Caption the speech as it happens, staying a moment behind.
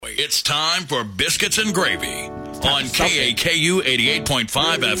It's time for Biscuits and Gravy on KAKU 88.5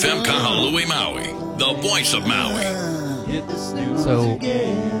 FM Kahului, Maui, the voice of Maui. So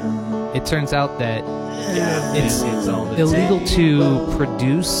it turns out that it's illegal to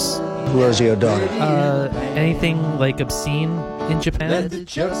produce anything like obscene in Japan.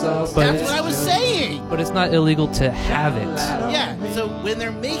 That's what I was saying. But it's not illegal to have it. Yeah, so when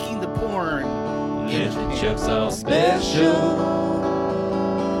they're making the porn in Japan. So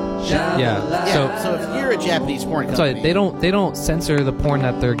if you're a Japanese porn company, they don't censor the porn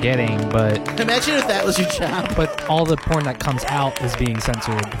that they're getting, but imagine if that was your job. But all the porn that comes out is being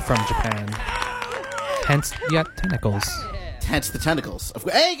censored from Japan. Hence, you got tentacles. Hence the tentacles.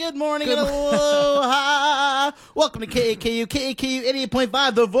 Hey, good morning and aloha. Welcome to KAKU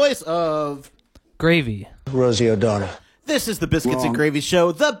 88.5, the voice of Gravy. Rosie O'Donnell. This is the Biscuits and Gravy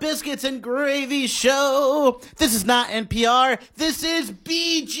Show. The Biscuits and Gravy Show. This is not NPR. This is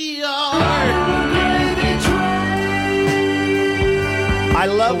BGR. I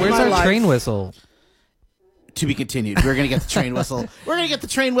love Where's my our life. train whistle? To be continued. We're going to get the train whistle. We're going to get the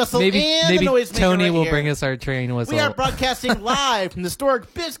train whistle Maybe and the noise maker Tony right will here. bring us our train whistle. We are broadcasting live from the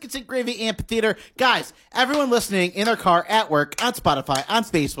historic Biscuits and Gravy Amphitheater. Guys, everyone listening in their car, at work, on Spotify, on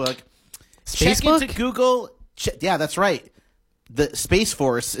Facebook. Check into Google. Yeah, that's right. The Space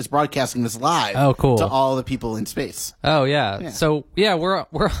Force is broadcasting this live. Oh, cool. To all the people in space. Oh, yeah. So, yeah, we're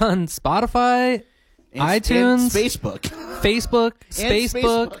on Spotify, And iTunes, Facebook. Facebook, And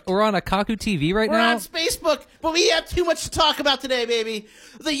Spacebook. We're on a Kaku TV right We're now. on Facebook, but we have too much to talk about today, baby.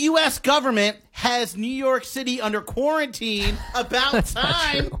 The U.S. government has New York City under quarantine. About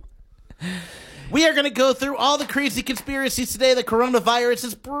time. We are going to go through all the crazy conspiracies today that coronavirus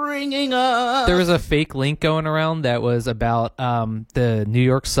is bringing up. There was a fake link going around that was about the New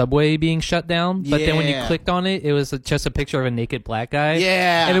York subway being shut down, but then when you clicked on it, it was just a picture of a naked black guy.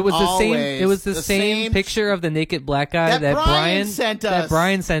 Yeah, and it was always. the same. It was the The same same picture of the naked black guy that Brian sent us. That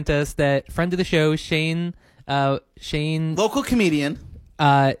Brian sent us. That friend of the show, Shane, local comedian,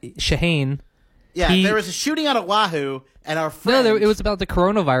 Shahane. Yeah, there was a shooting on Oahu, and our friend... No, it was about the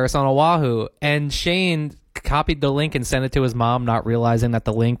coronavirus on Oahu, and Shane copied the link and sent it to his mom, not realizing that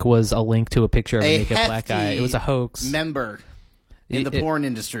the link was a link to a picture of a naked black guy. It was a hoax. Member in the porn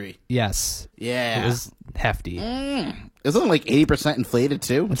industry. Yes. Yeah. It was hefty. It was only like 80% inflated,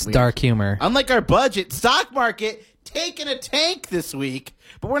 too. It's dark humor. Unlike our budget, stock market taking a tank this week.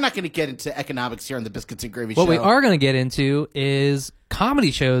 But we're not going to get into economics here on the Biscuits and Gravy Show. What we are going to get into is comedy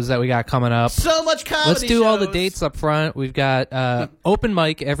shows that we got coming up. So much comedy Let's do all the shows. dates up front. We've got open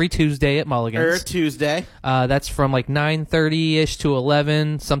mic every Tuesday at Mulligan's. Tuesday. That's from like 9:30-ish to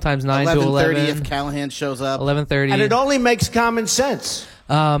 11, sometimes 9 to 11. 11:30 if Callahan shows up. 11:30. And it only makes common sense.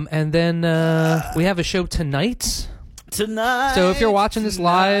 And then we have a show tonight. So if you're watching this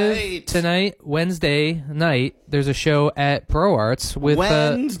live tonight, Wednesday night, there's a show at Pro Arts with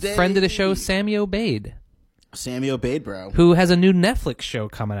a friend of the show, Sammy Obeid. Sammy Obeid, bro. Who has a new Netflix show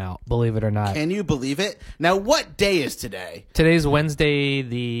coming out, believe it or not. Can you believe it? Now, what day is today? Today's Wednesday,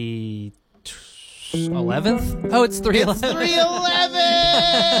 the 11th? Oh, it's 3/11. It's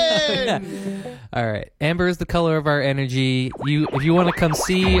 3/11! All right. Amber is the color of our energy. If you want to come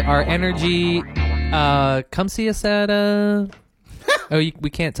see our energy, come see us at... we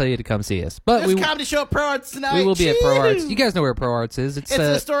can't tell you to come see us. But This comedy show at Pro Arts tonight. We will be at Pro Arts. You guys know where Pro Arts is. It's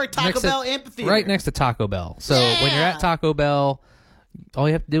a historic Taco Bell amphitheater. Right next to Taco Bell. So when you're at Taco Bell, all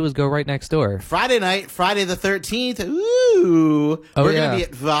you have to do is go right next door. Friday night, Friday the 13th. Ooh. We're going to be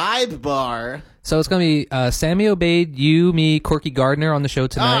at Vibe Bar. So it's going to be Sammy Obeid, you, me, Corky Gardner on the show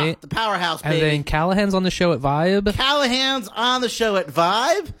tonight. The powerhouse, baby. And then Callahan's on the show at Vibe. Callahan's on the show at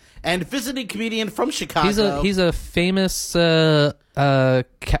Vibe. And visiting comedian from Chicago. He's a famous LA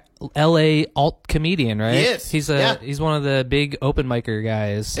alt comedian, right? He is. He's one of the big open micer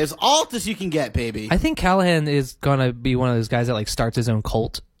guys. As alt as you can get, baby. I think Callahan is gonna be one of those guys that like starts his own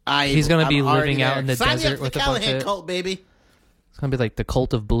cult. He's gonna be living out in the desert with a bunch of... Callahan cult, baby. It's gonna be like the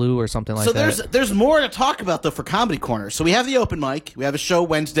Cult of Blue or something like that. So there's more to talk about though for Comedy Corner. So we have the open mic. We have a show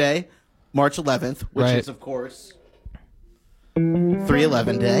Wednesday, March 11th, which is of course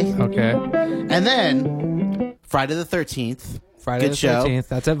 3/11 day. Okay. And then Friday the 13th. Friday the 13th.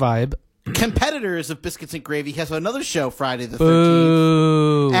 That's at Vibe. competitors of Biscuits and Gravy has another show Friday the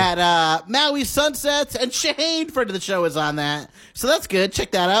 13th at Maui Sunsets, and Shane, friend of the show, is on that. So that's good.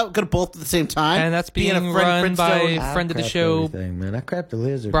 Check that out. Go to both at the same time. And that's being run by friend of the show, man. I crapped the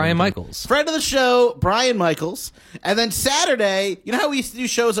lizard. Brian Michaels. Friend of the show, Brian Michaels. And then Saturday, you know how we used to do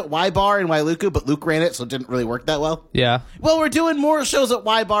shows at Y Bar in Wailuku, but Luke ran it, so it didn't really work that well? Yeah. Well, we're doing more shows at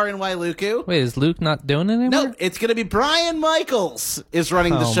Y Bar in Wailuku. Wait, is Luke not doing it anymore? No, it's going to be Brian Michaels is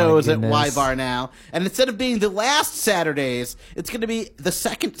running the shows at Y Bar now. And instead of being the last Saturdays, it's going to be the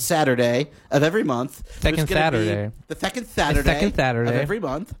second Saturday of every month. Second Saturday. The second Saturday. The second Saturday of every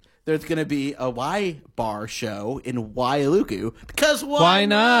month. There's going to be a Y Bar show in Wailuku. Because why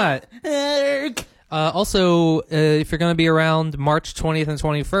not? Also, if you're going to be around March 20th and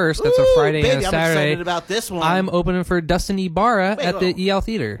 21st, that's a Friday and a Saturday. I'm excited about this one. I'm opening for Dustin Ibarra at the EL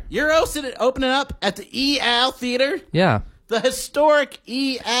Theater. You're opening up at the EL Theater? Yeah. The historic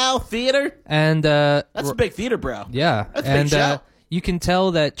EL Theater? And that's a big theater, bro. Yeah. That's a big show. You can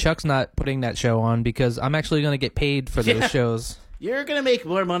tell that Chuck's not putting that show on because I'm actually going to get paid for those shows. You're going to make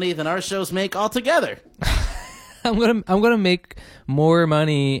more money than our shows make altogether. I'm gonna make more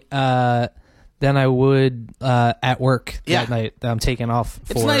money than I would at work that night that I'm taking off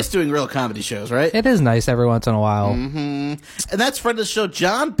for. It's nice doing real comedy shows, right? It is nice every once in a while. Mm-hmm. And that's friend of the show,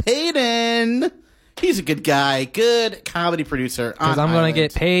 John Payton. He's a good guy, good comedy producer. Because I'm going to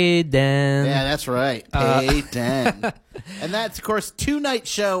get paid then. Yeah, that's right. Payton. And that's, of course, 2-night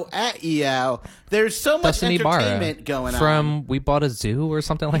show at EL. There's so much Dustin entertainment going on. From We Bought a Zoo or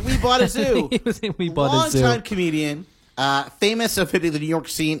something like that. We Bought a Zoo. He was in We Bought a Zoo. Long-time comedian. Famous of hitting the New York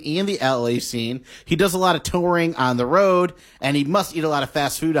scene and the LA scene. He does a lot of touring on the road, and he must eat a lot of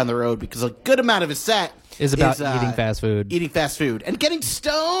fast food on the road because a good amount of his set is about eating fast food. Eating fast food. And getting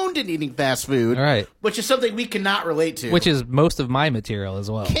stoned and eating fast food. All right. Which is something we cannot relate to. Which is most of my material as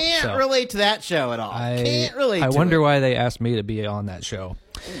well. Can't relate to that show at all. Can't relate to it. I wonder why they asked me to be on that show.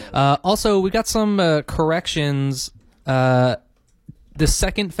 Also, we got some corrections. The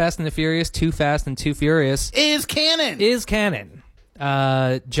second Fast and the Furious, Too Fast and Too Furious, is canon.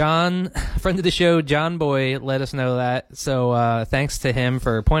 John, friend of the show, John Boy, let us know that. So thanks to him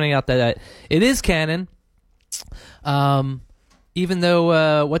for pointing out that it is canon. Even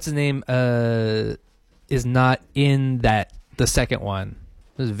though what's his name is not in the second one.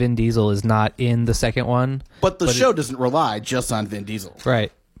 Vin Diesel is not in the second one. But the show doesn't rely just on Vin Diesel.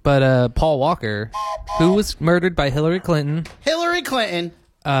 Right. But Paul Walker, who was murdered by Hillary Clinton.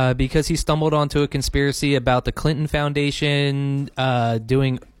 Because he stumbled onto a conspiracy about the Clinton Foundation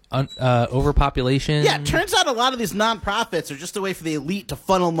doing overpopulation. Yeah, it turns out a lot of these nonprofits are just a way for the elite to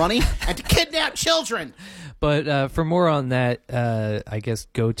funnel money and to kidnap children. But for more on that, I guess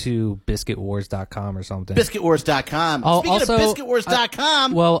go to biscuitwars.com or something. Biscuitwars.com. Speaking of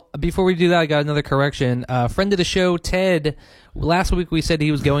biscuitwars.com. Well, before we do that, I got another correction. Friend of the show, Ted. Last week we said he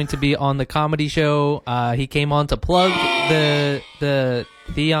was going to be on the comedy show. He came on to plug the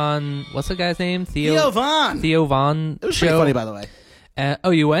Theon. What's the guy's name? Theo Von. Theo Von. It was show. pretty funny, by the way.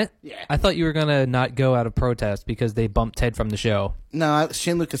 Oh, you went? Yeah. I thought you were gonna not go out of protest because they bumped Ted from the show. No,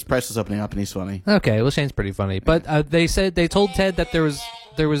 Shane Lucas Price is opening up and he's funny. Okay, well Shane's pretty funny, but they told Ted that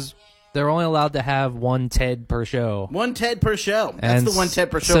they're only allowed to have one Ted per show. One Ted per show. That's the one Ted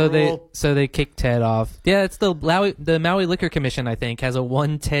per show rule. So they kicked Ted off. Yeah, it's the Maui Liquor Commission, I think, has a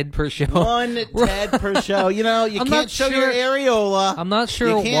one Ted per show. One Ted per show. You know, you can't show your areola. I'm not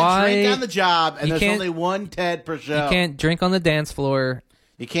sure why. You can't drink on the job, and there's only one Ted per show. You can't drink on the dance floor.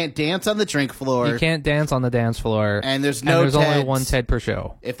 You can't dance on the drink floor. You can't dance on the dance floor. And there's only one Ted per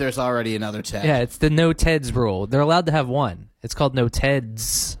show. If there's already another Ted. Yeah, it's the no Teds rule. They're allowed to have one. It's called no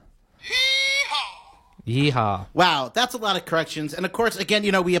Teds. Yeehaw. Wow, that's a lot of corrections. And of course, again,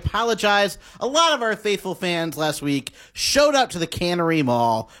 you know, we apologize. A lot of our faithful fans last week showed up to the Cannery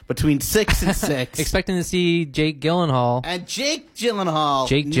Mall between 6 and 6. Expecting to see Jake Gyllenhaal. And Jake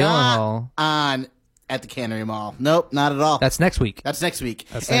Gyllenhaal. On at the Cannery Mall. Nope, not at all. That's next week. He's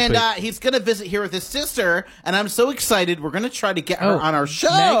going to visit here with his sister, and I'm so excited. We're going to try to get her on our show.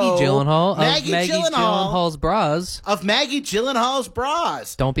 Maggie Gyllenhaal. Maggie Gyllenhaal's bras. Of Maggie Gyllenhaal's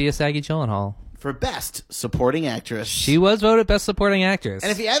bras. Don't be a saggy Gyllenhaal. For Best Supporting Actress. She was voted Best Supporting Actress.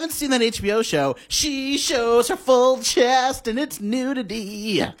 And if you haven't seen that HBO show, she shows her full chest and it's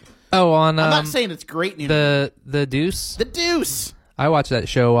nudity. Oh, on I'm not saying it's great nudity. The Deuce? The Deuce. I watch that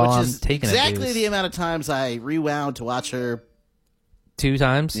show while I'm taking a deuce. Exactly the amount of times I rewound to watch her. 2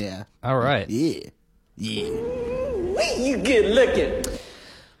 times? Yeah. All right. Yeah. You get looking.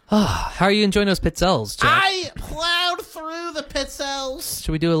 How are you enjoying those pizzelles, Jack? I plowed through the pizzelles.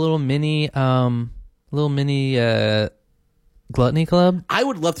 Should we do a little mini Gluttony Club? I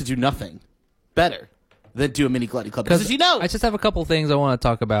would love to do nothing better than do a mini Gluttony Club. Because I just have a couple things I want to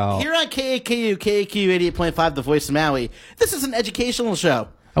talk about. Here on KAKU 88.5, The Voice of Maui, this is an educational show.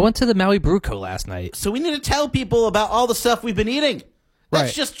 I went to the Maui Brew Co. last night. So we need to tell people about all the stuff we've been eating.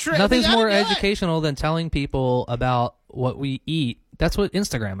 That's just true. Nothing's more educational than telling people about what we eat. That's what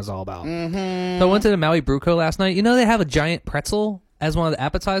Instagram is all about. Mm-hmm. So I went to the Maui Brew Co. last night. You know they have a giant pretzel as one of the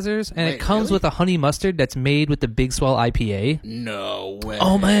appetizers, and it comes with a honey mustard that's made with the Big Swell IPA. No way.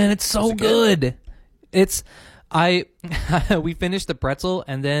 Oh, man, it's so good. We finished the pretzel,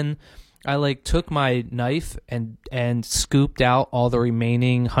 and then I took my knife and scooped out all the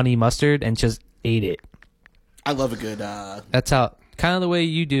remaining honey mustard and just ate it. I love a good That's how kind of the way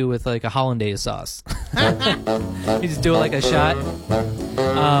you do with a hollandaise sauce. You just do it like a shot.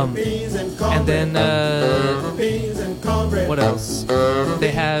 And then what else?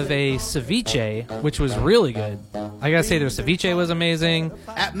 They have a ceviche, which was really good. I gotta say their ceviche was amazing.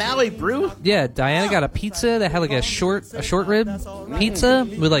 At Maui Brew? Yeah, Diana got a pizza that had a short rib pizza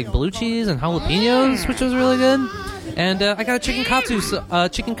with blue cheese and jalapenos, which was really good. And I got a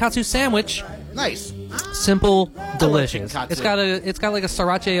chicken katsu sandwich. Nice. Simple, delicious. It's got a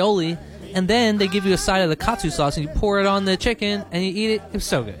sriracha aioli, and then they give you a side of the katsu sauce, and you pour it on the chicken, and you eat it. It's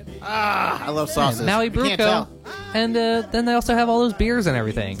so good. I love sauces. Maui Brew Co. And then they also have all those beers and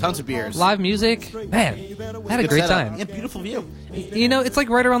everything. Tons of beers. Live music. Man, I had a great time. Yeah, beautiful view. It's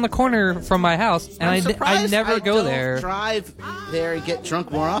right around the corner from my house, and I never go there. Drive there and get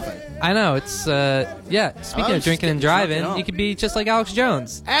drunk more often. I know. It's, speaking of drinking and driving, you could be just like Alex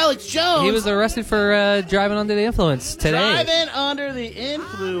Jones. Alex Jones! He was arrested for driving under the influence today. Driving under the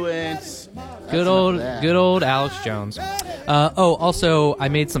influence. Good old Alex Jones. Also, I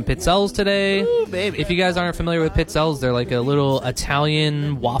made some pizzelles today. Ooh, baby. If you guys aren't familiar with pizzelles, they're like a little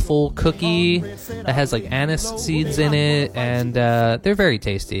Italian waffle cookie that has anise seeds in it, and they're very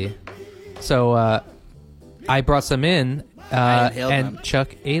tasty. So I brought some in, and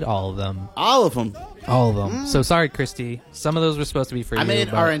Chuck ate all of them. All of them? All of them. So sorry, Christy. Some of those were supposed to be for you. I made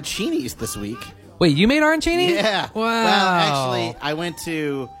arancinis this week. Wait, you made arancini? Yeah. Wow. Well, actually, I went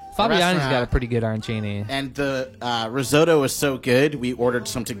to Fabiani's got a pretty good arancini. And the risotto was so good, we ordered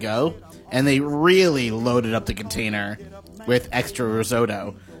some to go, and they really loaded up the container with extra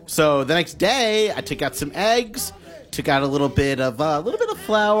risotto. So the next day, I took out some eggs, took out a little bit of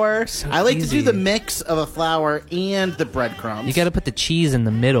flour. So I like easy. to do the mix of a flour and the breadcrumbs. You got to put the cheese in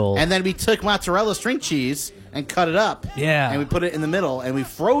the middle. And then we took mozzarella string cheese and cut it up. Yeah. And we put it in the middle, and we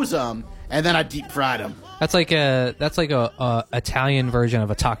froze them, and then I deep fried them. That's like a Italian version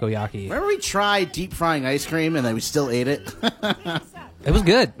of a takoyaki. Remember we tried deep frying ice cream and then we still ate it? It was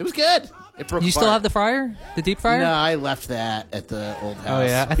good. It was good. It broke You apart. still have the fryer? The deep fryer? No, I left that at the old house. Oh,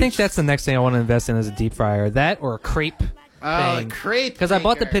 yeah. I think that's the next thing I want to invest in is a deep fryer. That or a crepe Oh, thing. a crepe Because I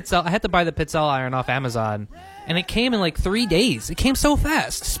bought the maker. pizzelle. I had to buy the pizzelle iron off Amazon. And it came in 3 days. It came so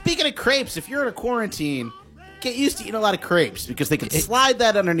fast. Speaking of crepes, if you're in a quarantine, get used to eating a lot of crepes because they can slide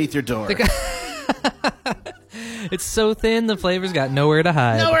that underneath your door. It's so thin, the flavors got nowhere to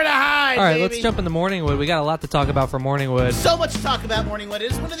hide. Nowhere to hide, All right, baby. let's jump into Morningwood. We got a lot to talk about for Morningwood. So much to talk about Morningwood.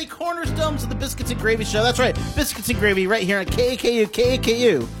 It is one of the cornerstones of the Biscuits and Gravy show. That's right, Biscuits and Gravy right here on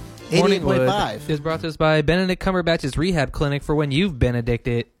KAKU 88.5. Is brought to us by Benedict Cumberbatch's Rehab Clinic for when you've been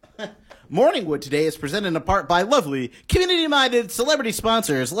addicted. Morningwood today is presented in part by lovely, community-minded celebrity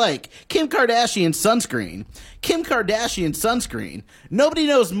sponsors like Kim Kardashian Sunscreen. Kim Kardashian Sunscreen. Nobody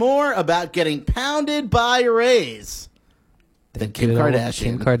knows more about getting pounded by rays than Kim Kardashian.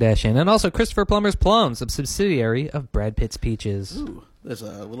 Kim Kardashian. And also Christopher Plummer's Plums, a subsidiary of Brad Pitt's Peaches. Ooh, there's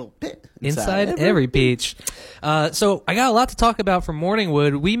a little pit inside every peach. So I got a lot to talk about from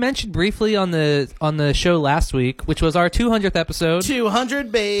Morningwood. We mentioned briefly on the show last week, which was our 200th episode.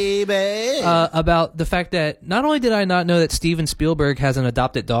 200, baby. About the fact that not only did I not know that Steven Spielberg has an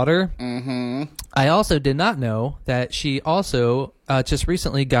adopted daughter, I also did not know that she also just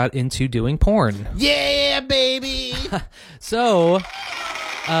recently got into doing porn. Yeah, baby. So,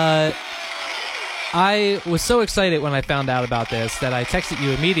 I was so excited when I found out about this that I texted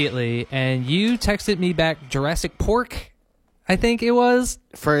you immediately, and you texted me back Jurassic Pork, I think it was.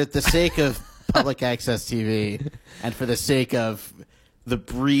 For the sake of public access TV and for the sake of the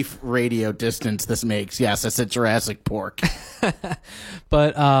brief radio distance this makes, yes, I said Jurassic Pork.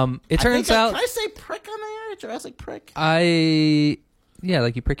 But it turns out... Can I say prick on there? Jurassic Prick? Yeah,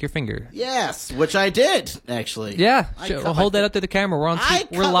 like you prick your finger. Yes, which I did, actually. Yeah, hold that up to the camera.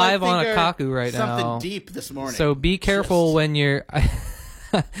 We're live on a Kaku right now. Something deep this morning. So be careful when you're...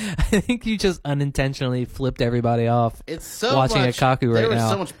 I think you just unintentionally flipped everybody off. It's so watching much, a kaku right now. There was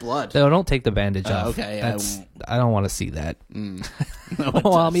so much blood. No, don't take the bandage off. Okay, I don't want to see that. No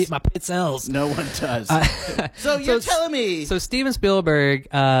I'll eat my pit cells. No one does. So you're telling me? So Steven Spielberg,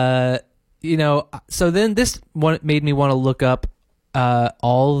 so then this one made me want to look up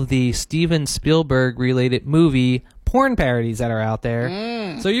all the Steven Spielberg related movie porn parodies that are out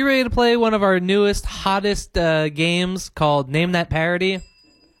there. So you ready to play one of our newest, hottest games called Name That Parody?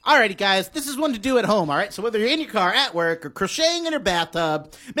 Alrighty, guys, this is one to do at home, all right? So whether you're in your car, at work, or crocheting in your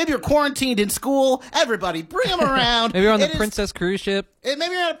bathtub, maybe you're quarantined in school, everybody, bring them around. Maybe you're on the Princess cruise ship. Maybe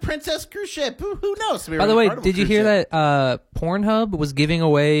you're on a Princess cruise ship. Who knows? By the way, did you hear that Pornhub was giving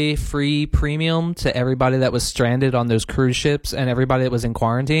away free premium to everybody that was stranded on those cruise ships and everybody that was in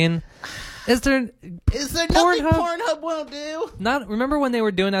quarantine? Is there nothing Pornhub won't do? Remember when they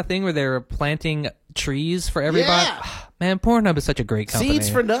were doing that thing where they were planting trees for everybody? Yeah. Man, Pornhub is such a great company. Seeds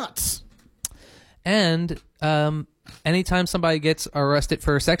for nuts. And anytime somebody gets arrested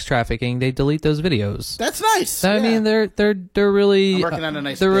for sex trafficking, they delete those videos. That's nice. So, I mean, they're really I'm working on a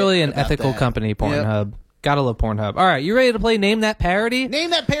nice they're really an about ethical that. company. Pornhub. Gotta love Pornhub. All right, you ready to play Name That Parody?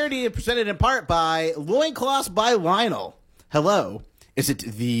 Name That Parody is presented in part by Loincloths by Lionel. Hello. Is it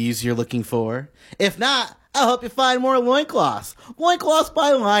these you're looking for? If not, I'll help you find more loincloths. Loincloths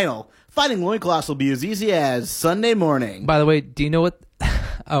by Lionel. Finding loincloths will be as easy as Sunday morning. By the way, do you know what...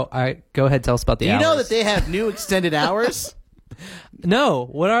 Oh, all right. Go ahead. Tell us about the hours. Do you know that they have new extended hours? No.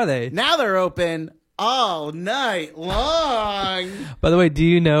 What are they? Now they're open all night long. By the way, do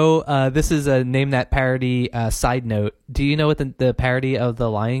you know... this is a Name That Parody side note. Do you know what the parody of The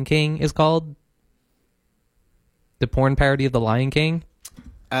Lion King is called? The porn parody of The Lion King?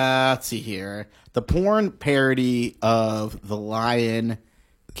 Let's see here. The porn parody of The Lion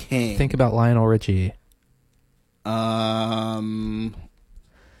King. Think about Lionel Richie.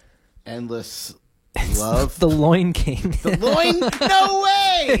 Endless Love. The Loin King. The Loin? No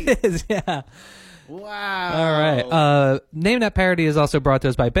way! It is, yeah. Wow. All right. Name That Parody is also brought to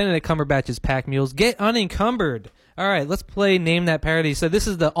us by Benedict Cumberbatch's Pack Mules. Get unencumbered. All right, let's play Name That Parody. So this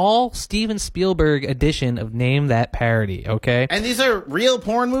is the all Steven Spielberg edition of Name That Parody, okay? And these are real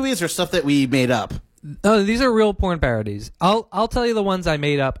porn movies or stuff that we made up? No, these are real porn parodies. I'll tell you the ones I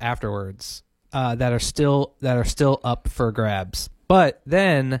made up afterwards that are still up for grabs. But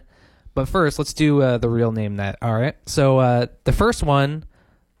first, let's do the real Name That. All right. So the first one,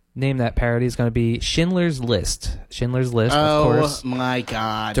 Name That Parody, is going to be Schindler's List. Schindler's List, of course. Oh my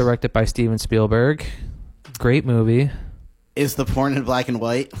God! Directed by Steven Spielberg. Great movie. Is the porn in black and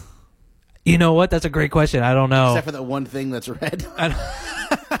white? You know what? That's a great question. I don't know. Except for the one thing that's red.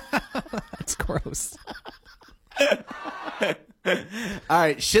 That's gross. All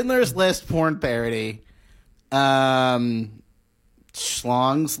right, Schindler's List porn parody. Schlong's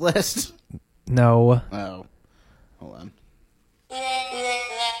List? No. Oh. Hold on.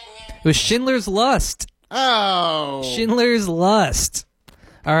 It was Schindler's Lust. Oh. Schindler's Lust.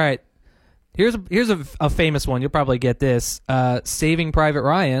 All right. Here's a famous one. You'll probably get this. Saving Private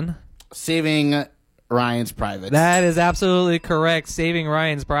Ryan. Saving Ryan's Privates. That is absolutely correct. Saving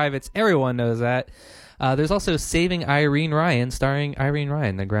Ryan's Privates. Everyone knows that. There's also Saving Irene Ryan, starring Irene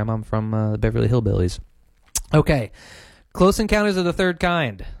Ryan, the grandma from the Beverly Hillbillies. Okay. Close Encounters of the Third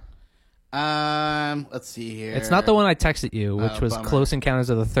Kind. Let's see here. It's not the one I texted you, which was bummer. Close Encounters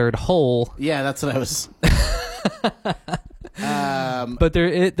of the Third Hole. Yeah, that's what I was. But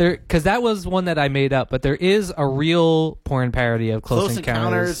there, because that was one that I made up. But there is a real porn parody of Close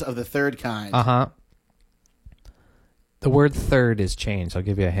Encounters of the Third Kind. Uh-huh. The word "third" is changed. I'll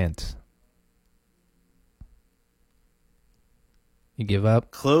give you a hint. You give up?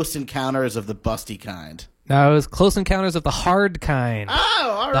 Close Encounters of the Busty Kind. No, it was Close Encounters of the Hard Kind.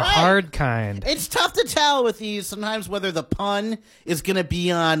 Oh, all right. The hard kind. It's tough to tell with these sometimes whether the pun is going to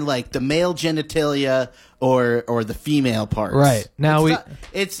be on like the male genitalia or the female parts. Right. Now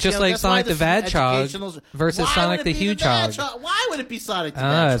it's just like Sonic the Hedgehog versus Sonic the Hedgehog. Why would it be Sonic the Ah,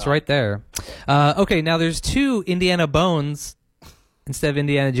 Hedgehog? it's right there. Okay, now there's two Indiana Bones instead of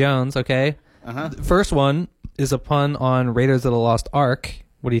Indiana Jones, okay? Uh-huh. The first one is a pun on Raiders of the Lost Ark.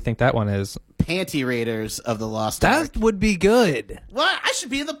 What do you think that one is? Panty Raiders of the Lost Ark. That would be good. What? I should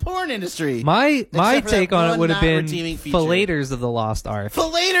be in the porn industry. My for take that on it one would have not been redeeming feature. Fillators of the Lost Ark.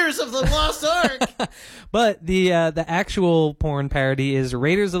 Fillators of the Lost Ark. But the actual porn parody is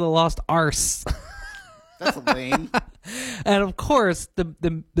Raiders of the Lost Arse. That's lame. And of course,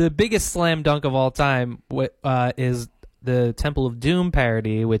 the biggest slam dunk of all time is the Temple of Doom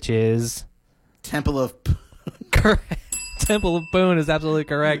parody, which is Temple of... correct. Temple of Boone is absolutely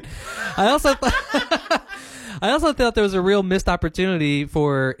correct. I I also thought there was a real missed opportunity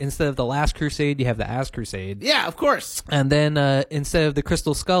for, instead of the Last Crusade, you have the As Crusade. Yeah, of course. And then instead of the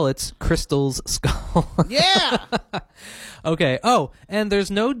Crystal Skull, it's Crystal's Skull. Yeah. Okay. Oh, and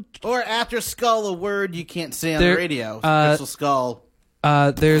there's no... Or after Skull, a word you can't say on the radio. Crystal Skull.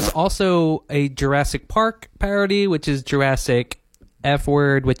 There's also a Jurassic Park parody, which is Jurassic F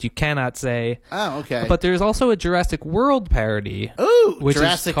word, which you cannot say. Oh, okay. But there's also a Jurassic World parody. Ooh, which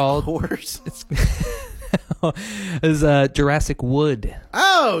Jurassic is called Horse. is Jurassic Wood.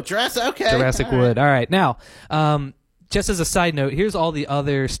 Oh, Jurassic. Okay, Jurassic Wood. All right. Now, just as a side note, here's all the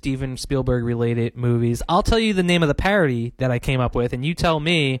other Steven Spielberg related movies. I'll tell you the name of the parody that I came up with, and you tell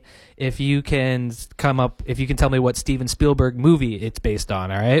me if you can tell me what Steven Spielberg movie it's based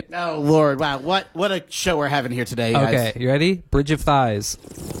on. All right? Oh Lord! Wow, what a show we're having here today, guys. Okay, you ready? Bridge of Thighs.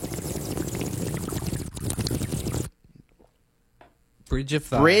 Bridge of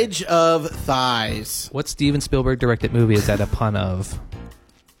Thighs. Bridge of Thighs. What Steven Spielberg directed movie is that a pun of?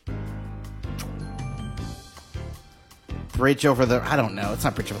 Bridge over the... I don't know. It's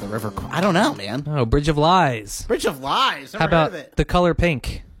not Bridge over the river. I don't know, man. Oh, Bridge of Lies. Bridge of Lies. Never How about heard of it. The Color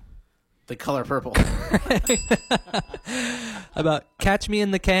Pink? The Color Purple. How about Catch Me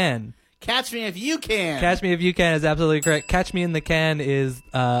in the Can? Catch Me If You Can. Catch Me If You Can is absolutely correct. Catch Me in the Can is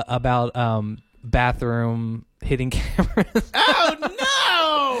about bathroom hitting cameras.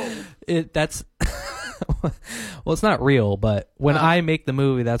 Oh, no! That's... well, it's not real, but when I make the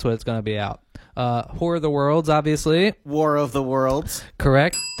movie, that's what it's going to be out. Horror of the Worlds, obviously. War of the Worlds.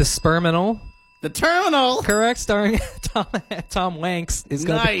 Correct. The Sperminal. The Terminal. Correct. Starring Tom Hanks is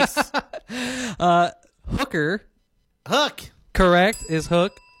going to Nice. Hooker. Hook. Correct. Is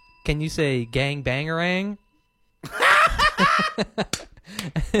Hook. Can you say Gang Bangarang?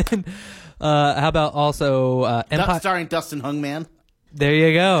 And, how about also Empire? Starring Dustin Hoffman. There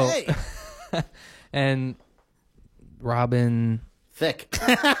you go. Hey. And Robin Thicke.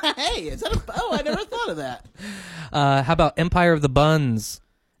 Hey, is that I never thought of that. How about Empire of the Buns?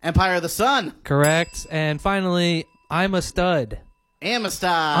 Empire of the Sun. Correct. And finally, I'm a Stud.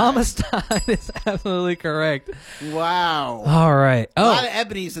 Amistad. Amistad is absolutely correct. Wow. All right. A lot of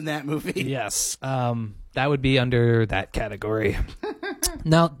ebonies in that movie. Yes. That would be under that category.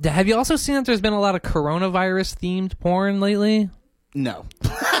 Now, have you also seen that there's been a lot of coronavirus-themed porn lately? No.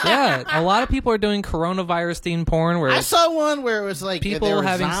 Yeah, a lot of people are doing coronavirus-themed porn where I saw one where it was like people there were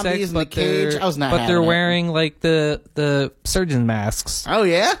having zombies sex, in the cage. I was not but they're having it. wearing like the surgeon masks. Oh,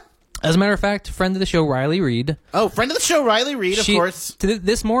 yeah? As a matter of fact, friend of the show, Riley Reed. Oh, friend of the show, Riley Reed, of course.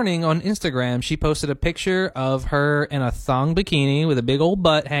 This morning on Instagram, she posted a picture of her in a thong bikini with a big old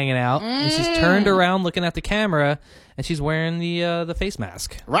butt hanging out. And she's turned around looking at the camera, and she's wearing the face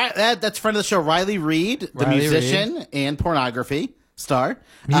mask. Right, that's friend of the show, Riley Reed, the Riley musician Reed. and pornography star.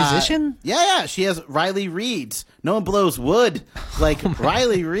 Musician? Yeah. She has Riley Reeds. No one blows wood like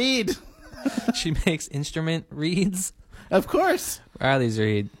Riley Reed. She makes instrument reeds. Of course. Riley's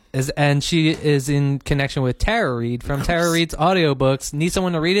Reed. And she is in connection with Tara Reid from Tara Reid's audiobooks. Need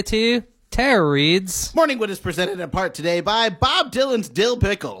someone to read it to you? Tara Reid's. Morning Wood is presented in part today by Bob Dylan's Dill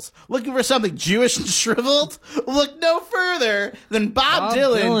Pickles. Looking for something Jewish and shriveled? Look no further than Bob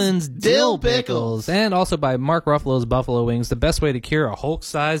Dylan's Dill Pickles. And also by Mark Ruffalo's Buffalo Wings, the best way to cure a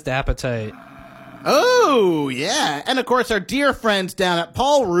Hulk-sized appetite. Oh, yeah. And, of course, our dear friends down at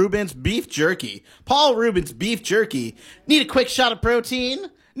Paul Rubens Beef Jerky. Paul Rubens Beef Jerky. Need a quick shot of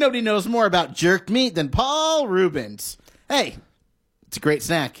protein? Nobody knows more about jerked meat than Paul Rubens. Hey, it's a great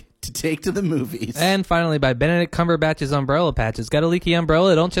snack to take to the movies. And finally, by Benedict Cumberbatch's Umbrella Patches. Got a leaky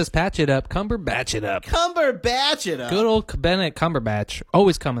umbrella? Don't just patch it up. Cumberbatch it up. Cumberbatch it up. Good old Benedict Cumberbatch.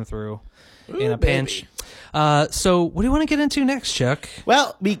 Always coming through in a pinch. So what do you want to get into next, Chuck?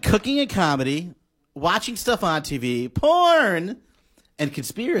 Well, me cooking a comedy, watching stuff on TV, porn, and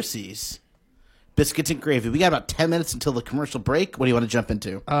conspiracies. Biscuits and Gravy. We got about 10 minutes until the commercial break. What do you want to jump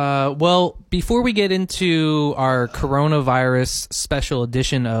into? Well, before we get into our coronavirus special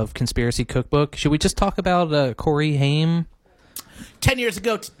edition of Conspiracy Cookbook, should we just talk about Corey Haim? 10 years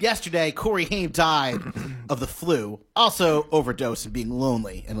ago yesterday, Corey Haim died of the flu. Also overdose and being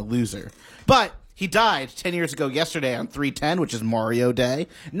lonely and a loser. But he died 10 years ago yesterday on 3/10, which is Mario Day.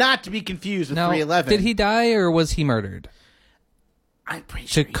 Not to be confused with 3/11. Did he die or was he murdered? I'm pretty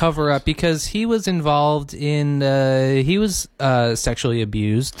sure to cover up, because he was involved in he was sexually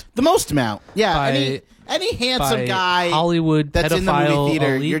abused. The most amount, yeah. By, any handsome guy, Hollywood that's in the movie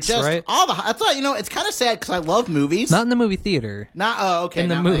theater, elites, you're just right? all the. That's why it's kind of sad because I love movies. Not in the movie theater. Okay. In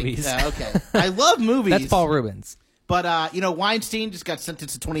the movies. Okay. I love movies. That's Paul Rubens. But, Weinstein just got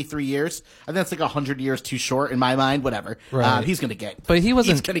sentenced to 23 years. I think that's like 100 years too short in my mind. Whatever. Right. He's going to get... But he's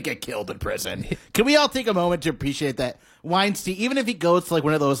going to get killed in prison. Can we all take a moment to appreciate that Weinstein, even if he goes to like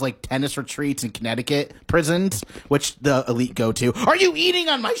one of those like tennis retreats in Connecticut prisons, which the elite go to, are you eating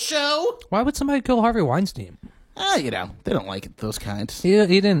on my show? Why would somebody kill Harvey Weinstein? They don't like it, those kinds. He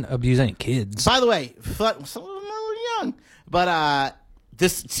didn't abuse any kids. By the way, some of them are young. But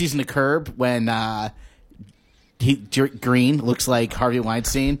this season of Curb, when Green looks like Harvey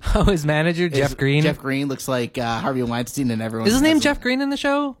Weinstein. Oh, his manager, Jeff Green? Jeff Green looks like Harvey Weinstein, and everyone... Is his name Jeff Green in the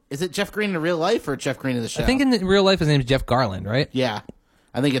show? Is it Jeff Green in real life or Jeff Green in the show? I think in real life his name's Jeff Garland, right? Yeah.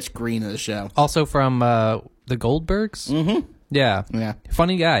 I think it's Green in the show. Also from the Goldbergs? Mm-hmm. Yeah. Yeah.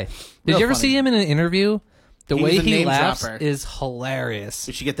 Funny guy. Did you ever see him in an interview? The way he laughs dropper. is hilarious.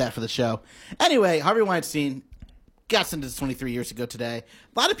 We should get that for the show. Anyway, Harvey Weinstein got sentenced 23 years ago today.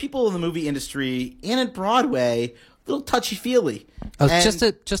 A lot of people in the movie industry and in Broadway, a little touchy-feely.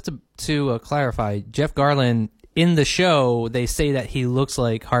 Just to clarify, Jeff Garland, in the show, they say that he looks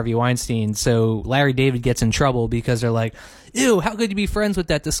like Harvey Weinstein, so Larry David gets in trouble because they're like, ew, how could you be friends with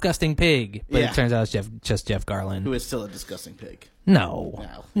that disgusting pig? But it turns out it's just Jeff Garland. Who is still a disgusting pig. No,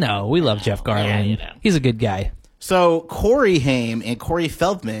 we love Jeff Garland. Yeah, He's a good guy. So Corey Haim and Corey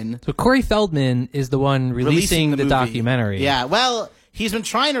Feldman... So Corey Feldman is the one releasing the documentary. Yeah, well, he's been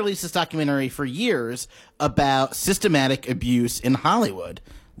trying to release this documentary for years about systematic abuse in Hollywood.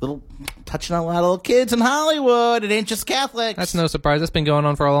 Touching on a lot of little kids in Hollywood. It ain't just Catholics. That's no surprise. That's been going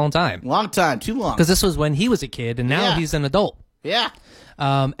on for a long time. Long time. Too long. Because this was when he was a kid, and now he's an adult. Yeah.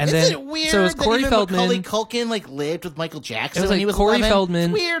 And Isn't then it weird so it was Corey that Feldman. Macaulay Culkin lived with Michael Jackson it was when like he was Corey 11?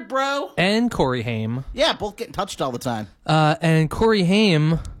 Feldman. It's weird, bro. And Corey Haim. Yeah, both getting touched all the time. And Corey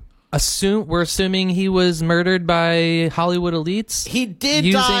Haim, we're assuming he was murdered by Hollywood elites. He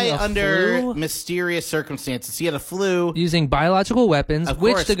did die under mysterious circumstances. He had a flu. Using biological weapons,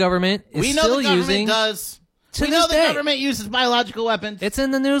 which the government is still using. We know the government uses biological weapons. It's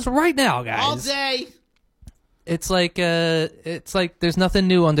in the news right now, guys. All day. It's like there's nothing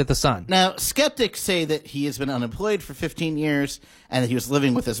new under the sun. Now, skeptics say that he has been unemployed for 15 years and that he was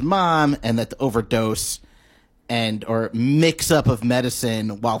living with his mom and that the overdose or mix-up of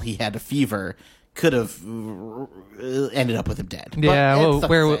medicine while he had a fever could have ended up with him dead. Yeah, well,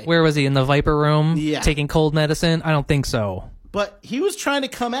 where was he? In the Viper Room? Yeah. Taking cold medicine? I don't think so. But he was trying to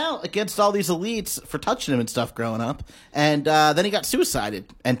come out against all these elites for touching him and stuff growing up. And then he got suicided.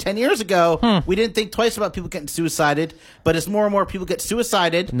 And 10 years ago, we didn't think twice about people getting suicided. But as more and more people get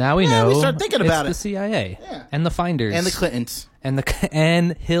suicided, now we know. We start thinking about it's the CIA and the Finders. And the Clintons.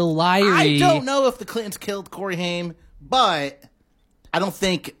 And Hillary. I don't know if the Clintons killed Corey Haim, but I don't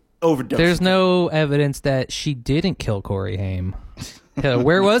think overdose. There's no evidence that she didn't kill Corey Haim.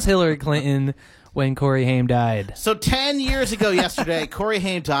 Where was Hillary Clinton when Corey Haim died? So 10 years ago yesterday, Corey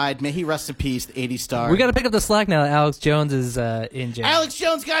Haim died. May he rest in peace, the 80s star. We got to pick up the slack now that Alex Jones is in jail. Alex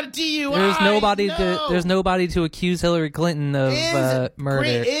Jones got a DUI. There's nobody to accuse Hillary Clinton of murder.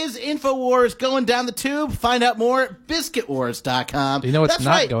 Is InfoWars going down the tube? Find out more at BiscuitWars.com. You know it's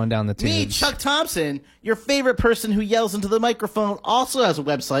not going down the tube. Me, Chuck Thompson, your favorite person who yells into the microphone, also has a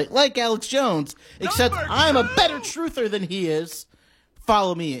website like Alex Jones, except I'm a better truther than he is.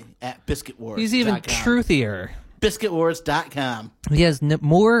 Follow me at BiscuitWars.com. He's even truthier. BiscuitWars.com. He has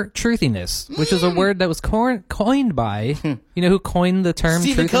more truthiness, which is a word that was coined by, you know who coined the term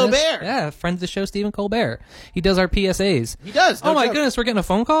Stephen truthiness? Colbert. Yeah, friend of the show, Stephen Colbert. He does our PSAs. He does. Oh my goodness, we're getting a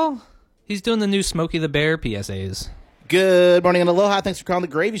phone call? He's doing the new Smokey the Bear PSAs. Good morning and aloha. Thanks for calling The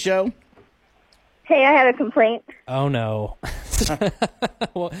Gravy Show. Hey, I had a complaint. Oh, no.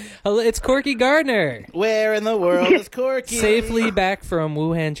 Well, it's Corky Gardner. Where in the world is Corky? Safely back from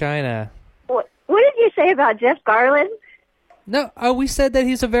Wuhan, China. What did you say about Jeff Garland? No, we said that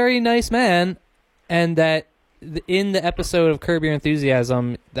he's a very nice man, and that in the episode of Curb Your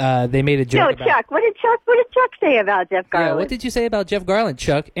Enthusiasm, they made a joke about... Chuck. What did Chuck say about Jeff Garland? Yeah, what did you say about Jeff Garland,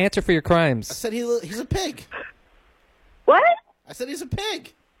 Chuck? Answer for your crimes. I said he's a pig. What? I said he's a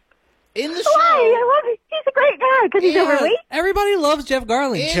pig. In the Why? show. He's a great guy because he's overweight. Everybody loves Jeff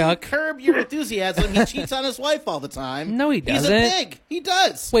Garland, Chuck. Curb Your Enthusiasm, he cheats on his wife all the time. No, he doesn't. He's a pig. He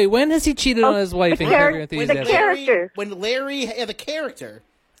does. Wait, when has he cheated on his wife in Curb Your Enthusiasm? The character. When Larry, the character,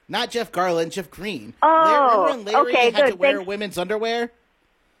 not Jeff Garland, Jeff Green. Oh, remember when Larry had to wear women's underwear?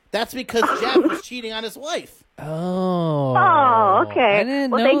 That's because Jeff was cheating on his wife. Oh. Okay. I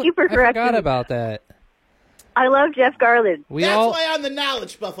didn't know. Thank you for correcting. I forgot about that. I love Jeff Garland. That's why I'm the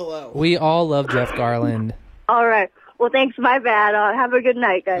knowledge buffalo. We all love Jeff Garland. All right. Well, thanks. My bad. Have a good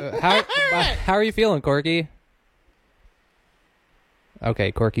night, guys. How are you feeling, Corky?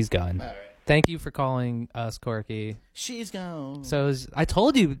 Okay, Corky's gone. All right. Thank you for calling us, Corky. She's gone. So I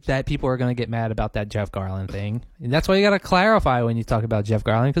told you that people are going to get mad about that Jeff Garlin thing. And that's why you got to clarify when you talk about Jeff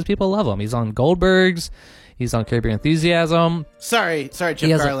Garlin, because people love him. He's on Goldberg's. He's on Curb Your Enthusiasm. Sorry, Jeff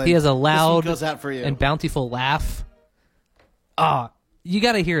Garlin. He has a loud goes out for you. and bountiful laugh. You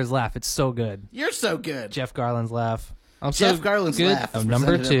got to hear his laugh. It's so good. You're so good. Jeff Garlin's laugh. Jeff Garlin's laugh. I'm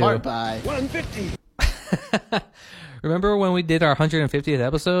number 2. By 150. Remember when we did our 150th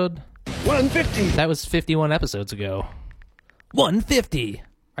episode? 150. That was 51 episodes ago. 150.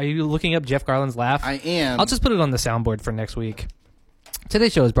 Are you looking up Jeff Garlin's laugh? I am. I'll just put it on the soundboard for next week.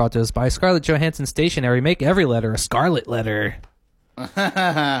 Today's show is brought to us by Scarlett Johansson Stationery. Make every letter a scarlet letter.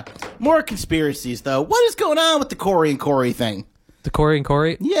 More conspiracies, though. What is going on with the Corey and Corey thing? The Corey and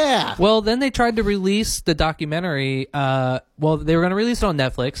Corey? Yeah. Well, then they tried to release the documentary. They were going to release it on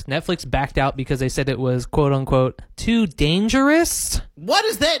Netflix. Netflix backed out because they said it was, quote unquote, too dangerous. What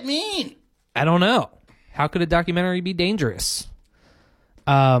does that mean? I don't know. How could a documentary be dangerous?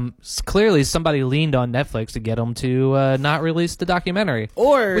 Clearly somebody leaned on Netflix to get them to not release the documentary.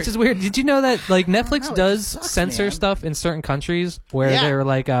 Which is weird. Did you know that like Netflix does censor stuff in certain countries where they're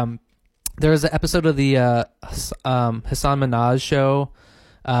like there was an episode of the Hassan Minaj show,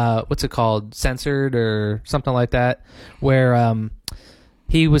 what's it called, Censored or something like that, where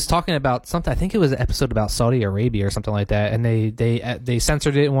he was talking about something. I think it was an episode about Saudi Arabia or something like that, and they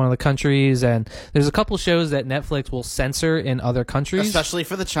censored it in one of the countries. And there's a couple shows that Netflix will censor in other countries, especially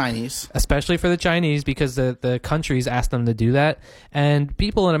for the Chinese, because the countries ask them to do that. And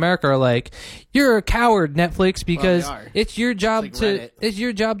people in America are like, "You're a coward, Netflix, because it's your job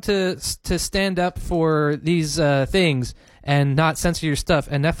to stand up for these things and not censor your stuff."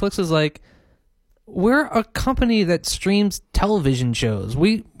 And Netflix is like, we're a company that streams television shows.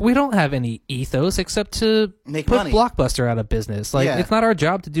 We don't have any ethos except to make put money. Blockbuster out of business. It's not our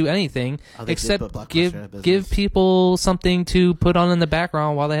job to do anything except give people something to put on in the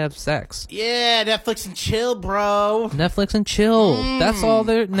background while they have sex. Yeah, Netflix and chill, bro. Netflix and chill. That's all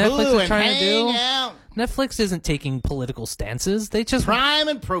Netflix is trying to do. Out. Netflix isn't taking political stances. They just Prime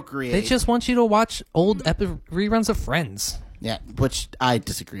and Procreate. They just want you to watch old reruns of Friends. Yeah, which I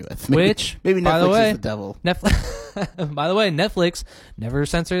disagree with. Maybe Netflix is the devil. By the way, Netflix never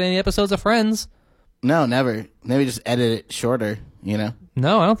censored any episodes of Friends. No, never. Maybe just edit it shorter, you know?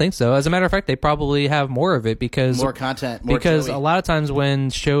 No, I don't think so. As a matter of fact, they probably have more of it because more content. Because a lot of times when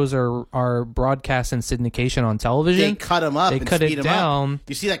shows are broadcast in syndication on television, they cut them up. They cut it down. Do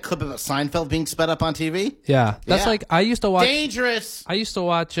you see that clip about Seinfeld being sped up on TV? Yeah, that's like I used to watch. Dangerous. I used to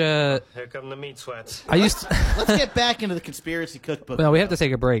watch. Here come the meat sweats. Let's get back into the conspiracy cookbook. No, we have to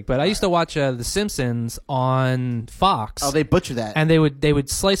take a break. But I used to watch The Simpsons on Fox. Oh, they butcher that, and they would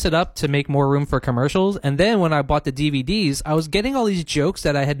slice it up to make more room for commercials. And then when I bought the DVDs, I was getting all these jokes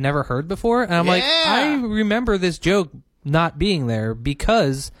that I had never heard before, and I'm like, I remember this joke not being there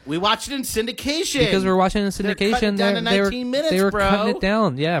because we watched it in syndication. Because we're watching it in syndication, they were cutting it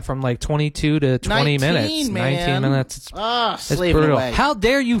down, from like 22 to 20 minutes. 19 minutes. It's brutal. Away. How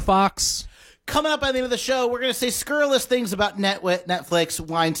dare you, Fox? Coming up at the end of the show, we're going to say scurrilous things about Netflix,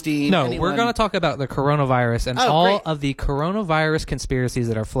 Weinstein. No, we're going to talk about the coronavirus and all of the coronavirus conspiracies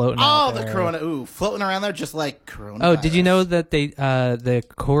that are floating out there. Floating around there just like coronavirus. Oh, did you know that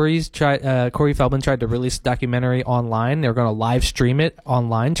Corey Feldman tried to release a documentary online? They were going to live stream it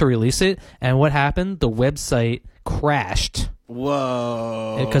online to release it, and what happened? The website crashed.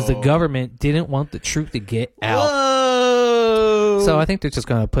 Whoa. Because the government didn't want the truth to get out. Whoa. So I think they're just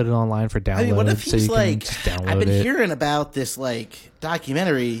going to put it online for download. I mean, what if he's can just download I've been hearing about this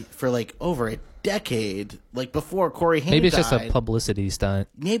documentary for over a decade, before Corey Haim Maybe it's died. just a publicity stunt.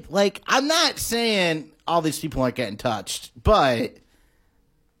 Maybe, I'm not saying all these people aren't getting touched, but...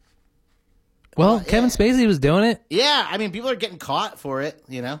 Well, Kevin Spacey was doing it. Yeah, I mean, people are getting caught for it,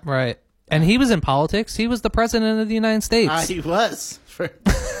 you know? Right. And he was in politics. He was the president of the United States. He was.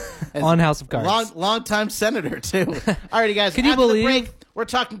 On House of Cards. Long-time senator, too. Alrighty, guys. Can you believe... the break, we're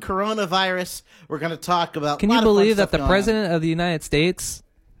talking coronavirus. We're going to talk about... Can you believe that the president of the United States,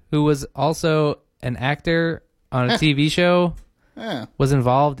 who was also an actor on a TV show, was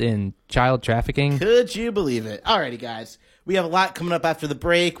involved in child trafficking? Could you believe it? Alrighty, guys. We have a lot coming up after the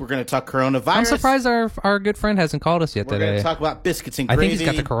break. We're going to talk coronavirus. I'm surprised our good friend hasn't called us yet today. We're going to talk about biscuits and gravy. I think he's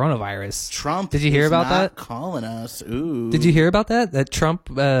got the coronavirus. Trump Did you hear about that? Calling us. Ooh. Did you hear about that? That Trump,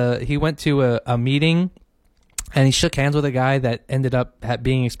 he went to a meeting And he shook hands with a guy that ended up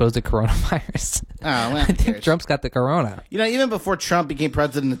being exposed to coronavirus. Oh, well, I think Trump's got the corona. You know, even before Trump became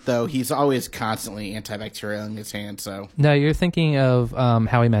president, though, he's always constantly antibacterial in his hand. So no, you're thinking of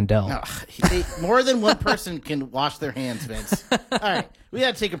Howie Mandel. No, more than one person can wash their hands, Vince. All right, we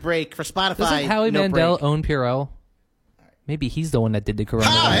got to take a break for Spotify. Doesn't Howie Mandel own Purell? Maybe he's the one that did the coronavirus.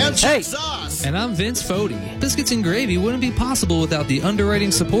 Hi, I'm Chuck Sauce. And I'm Vince Fodi. Biscuits and Gravy wouldn't be possible without the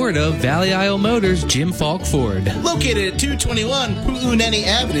underwriting support of Valley Isle Motors Jim Falk Ford. Located at 221 Pu'uneni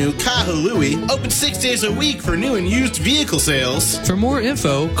Avenue, Kahului. Open 6 days a week for new and used vehicle sales. For more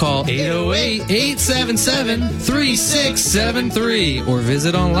info, call 808-877-3673 or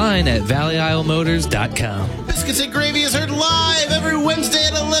visit online at valleyislemotors.com. Biscuits and Gravy is heard live every Wednesday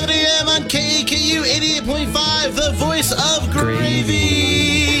at 11 a.m. on KAKU 88.5, the voice of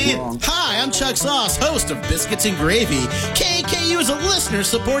Gravy. Hi, I'm Chuck Sauce, host of Biscuits and Gravy. KAKU is a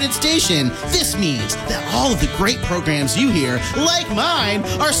listener-supported station. This means that all of the great programs you hear, like mine,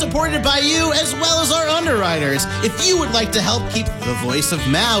 are supported by you as well as our underwriters. If you would like to help keep the voice of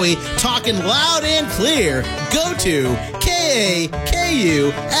Maui talking loud and clear, go to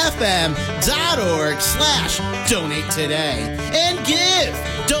kakufm.org/donate today and give.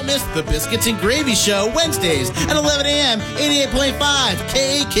 Don't miss the Biscuits and Gravy Show Wednesdays at 11 a.m. 88.5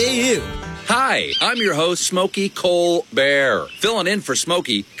 KKU. Hi, I'm your host, Smokey Cole Bear. Filling in for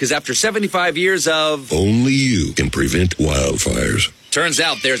Smokey, because after 75 years of... Only you can prevent wildfires. Turns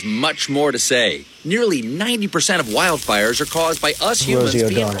out there's much more to say. Nearly 90% of wildfires are caused by us humans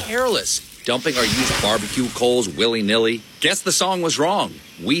being careless, dumping our used barbecue coals willy-nilly. Guess the song was wrong.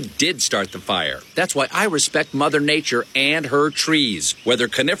 We did start the fire. That's why I respect Mother Nature and her trees, whether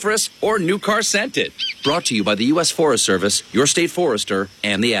coniferous or new car scented. Brought to you by the U.S. Forest Service, your state forester,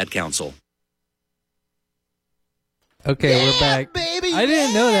 and the Ad Council. Okay, we're back. Baby, I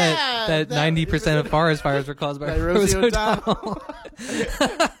didn't know that 90% of forest fires were caused by Rosie O'Donnell.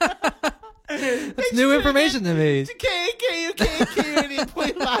 That's new information to me. KKU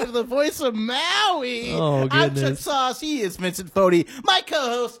 88.5, the voice of Maui. Oh, goodness. I'm Chuck Sauce. He is Vincent Fodi. My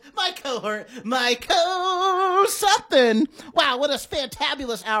co-host, my cohort, my co-something. Wow, what a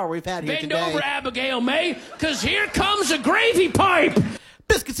fantabulous hour we've had here today. Bend over, Abigail May, because here comes a gravy pipe.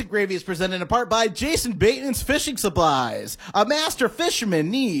 Biscuits and Gravy is presented in part by Jason Bateman's Fishing Supplies. A master fisherman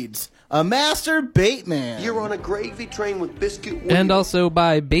needs a master baitman. You're on a gravy train with Biscuit. And also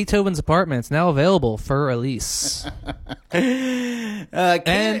by Beethoven's Apartments, now available for release. And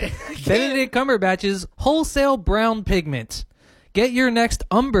Benedict Cumberbatch's Wholesale Brown Pigment. Get your next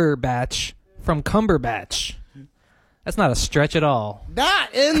Umber batch from Cumberbatch. That's not a stretch at all.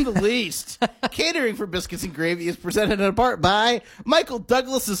 Not in the least. Catering for Biscuits and Gravy is presented in part by Michael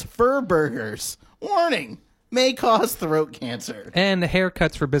Douglas's Fur Burgers. Warning, may cause throat cancer. And the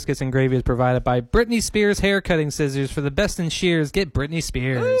haircuts for Biscuits and Gravy is provided by Britney Spears Hair Cutting Scissors. For the best in shears, get Britney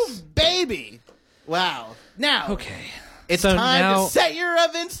Spears. Ooh, baby. Wow. Now, okay. It's time to set your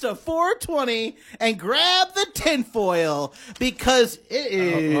ovens to 420 and grab the tinfoil because it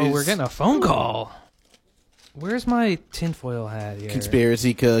is... Oh, we're getting a phone call. Where's my tinfoil hat here?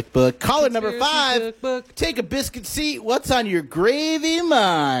 Conspiracy Cookbook. Caller number 5. Cookbook. Take a biscuit seat. What's on your gravy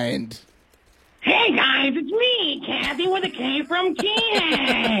mind? Hey, guys, it's me, Kathy with a K from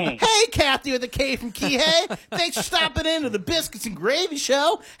Kihei. Hey, Kathy with a K from Kihei. Thanks for stopping into the Biscuits and Gravy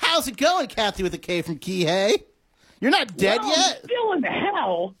Show. How's it going, Kathy with a K from Kihei? You're not dead yet? I'm still in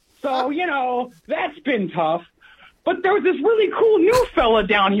hell, so, you know, that's been tough. But there was this really cool new fella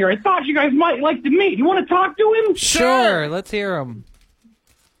down here I thought you guys might like to meet. You want to talk to him? Sure, let's hear him.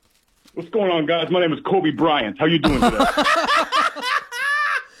 What's going on, guys? My name is Kobe Bryant. How you doing today?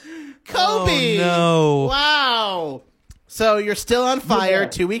 Kobe! Oh, no. Wow. So you're still on fire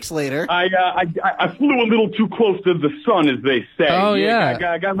 2 weeks later. I flew a little too close to the sun, as they say. Oh, yeah.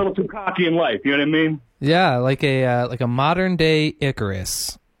 I got a little too cocky in life, you know what I mean? Yeah, like a modern-day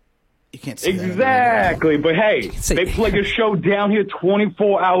Icarus. You can't say exactly, but hey, they play your show down here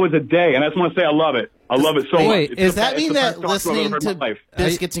 24 hours a day, and I just want to say I love it. I love it so much. Wait, does that mean that listening to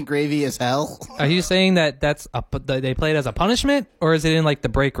Biscuits and Gravy is hell? Are you saying that they play it as a punishment, or is it in like the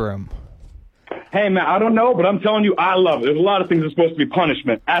break room? Hey, man, I don't know, but I'm telling you, I love it. There's a lot of things that's supposed to be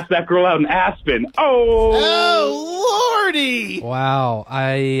punishment. Ask that girl out in Aspen. Oh, Lordy! Wow,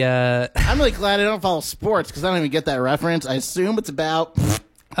 I'm really glad I don't follow sports because I don't even get that reference. I assume it's about.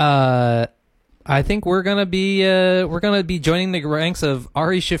 I think we're gonna be joining the ranks of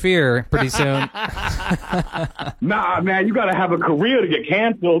Ari Shafir pretty soon. Nah, man, you gotta have a career to get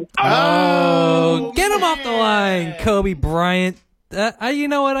canceled. Oh, get him off the line, Kobe Bryant. You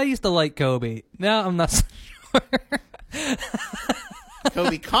know what? I used to like Kobe. Now I'm not so sure.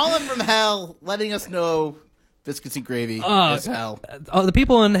 Kobe calling from hell, letting us know Biscuits and gravy is hell. Oh, the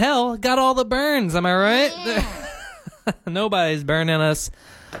people in hell got all the burns. Am I right? Nobody's burning us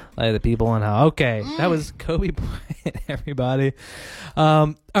like the people in hell. Okay, that was Kobe Bryant, everybody.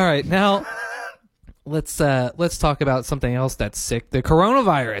 All right, now let's talk about something else that's sick. The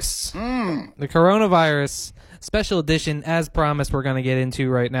coronavirus. The coronavirus special edition, as promised, we're going to get into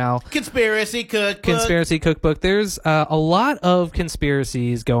right now. Conspiracy cookbook. There's a lot of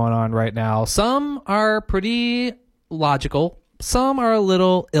conspiracies going on right now. Some are pretty logical. Some are a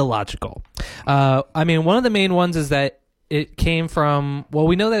little illogical. I mean, one of the main ones is that it came from, well,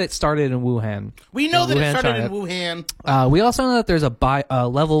 we know that it started in Wuhan. We know that Wuhan, it started China. in Wuhan. We also know that there's a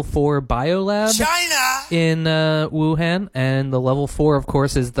level 4 biolab in Wuhan, and the level 4, of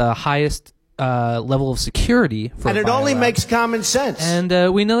course, is the highest level of security for and it only makes common sense.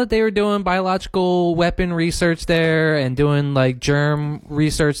 And we know that they were doing biological weapon research there and doing like germ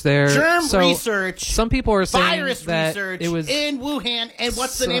research there. Research. Some people are saying virus that research it was in Wuhan. And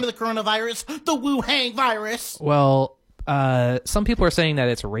what's the name of the coronavirus? The Wuhan virus. Well, some people are saying that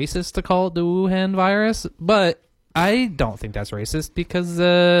it's racist to call it the Wuhan virus, but I don't think that's racist because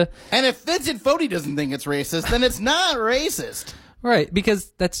and if Vincent Fodi doesn't think it's racist, then it's not racist. Right,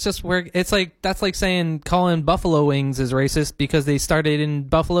 because that's just where it's like, that's like saying calling buffalo wings is racist because they started in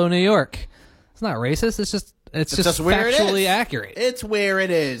Buffalo, New York. It's not racist. It's just factually accurate. It's where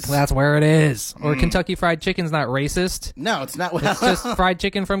it is. Well, that's where it is. Or Kentucky Fried Chicken's not racist. No, it's not. It's just fried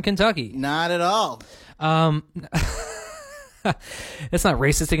chicken from Kentucky. Not at all. It's not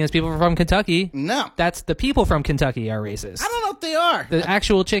racist against people from Kentucky. No. That's the people from Kentucky are racist. I don't know if they are. The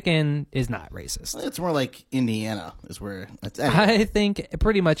actual chicken is not racist. It's more like Indiana is where that's I think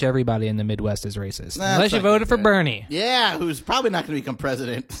pretty much everybody in the Midwest is racist. Unless you voted for Bernie. Yeah, who's probably not going to become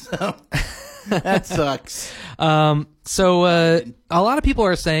president. So that sucks. So a lot of people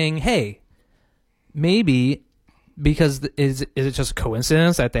are saying, hey, maybe because is it just a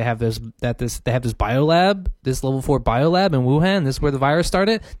coincidence that they have this biolab, this level 4 biolab in Wuhan? This is where the virus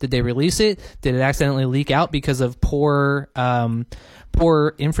started. Did they release it? Did it accidentally leak out because of poor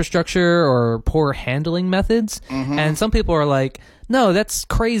infrastructure or poor handling methods? And some people are like, no, that's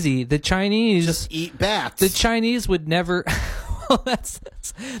crazy. The Chinese just eat bats. The Chinese would never.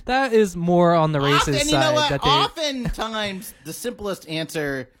 That is more on the racist side. You know what? Oftentimes, the simplest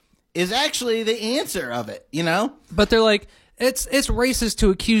answer is actually the answer of it, you know? But they're like, it's racist to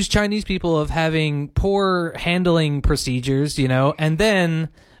accuse Chinese people of having poor handling procedures, you know? And then,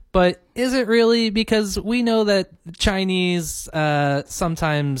 but is it really? Because we know that Chinese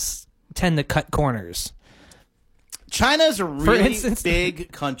sometimes tend to cut corners. China is a really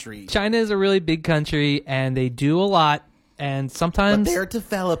big country. China is a really big country, and they do a lot. And sometimes but they're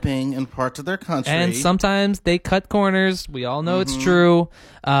developing in parts of their country. And sometimes they cut corners. We all know it's true.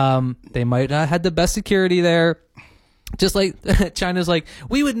 They might not have the best security there. Just like China's like,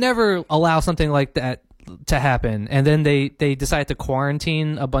 we would never allow something like that to happen. And then they decide to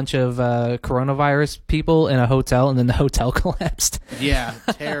quarantine a bunch of coronavirus people in a hotel, and then the hotel collapsed. Yeah,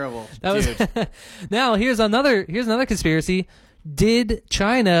 terrible. Now here's another conspiracy. Did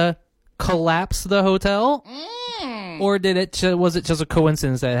China collapse the hotel? Or was it just a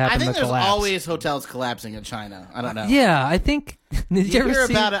coincidence that it happened to collapse? I think there's always hotels collapsing in China. I don't know. Yeah, I think... Did you hear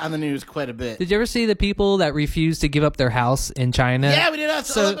about it on the news quite a bit. Did you ever see the people that refuse to give up their house in China? Yeah, we did an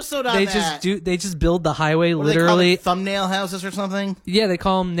episode on that. They just build the highway what literally... Do they call them, thumbnail houses or something? Yeah, they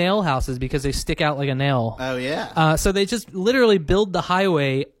call them nail houses because they stick out like a nail. Oh, yeah. So they just literally build the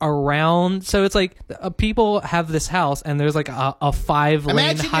highway around... So it's like people have this house and there's like a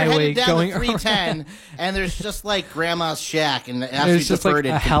 5-lane highway going around. 310 and there's just like grandma's shack and there's just like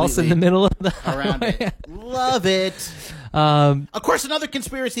a house in the middle of the around it. Love it. Of course, another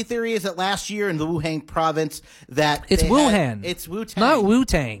conspiracy theory is that last year in the Wuhan province that it's Wuhan. It's Wu-Tang. Not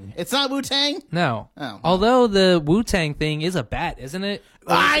Wu-Tang. It's not Wu-Tang? No. Oh. Although the Wu-Tang thing is a bat, isn't it?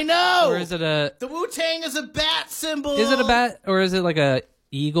 I know. Or is it a... The Wu-Tang is a bat symbol. Is it a bat or is it like a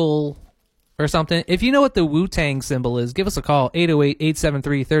eagle or something? If you know what the Wu-Tang symbol is, give us a call,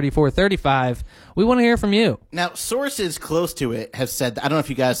 808-873-3435. We want to hear from you. Now, sources close to it have said, I don't know if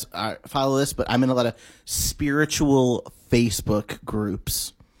you guys follow this, but I'm in a lot of spiritual Facebook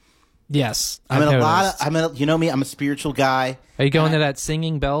groups. Yes. You know me, I'm a spiritual guy. Are you going to that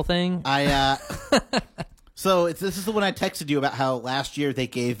singing bell thing? So this is the one I texted you about how last year they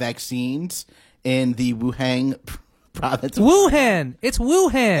gave vaccines in the Wuhan province. Wuhan! It's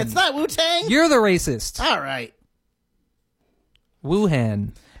Wuhan! It's not Wu-Tang? You're the racist. All right.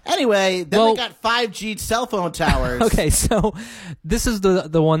 Wuhan. Anyway, then they got 5G cell phone towers. Okay, so this is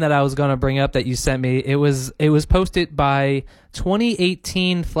the one that I was going to bring up that you sent me. It was posted by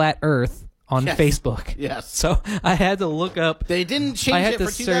 2018 Flat Earth on Facebook. Yes. So I had to look up. They didn't change it for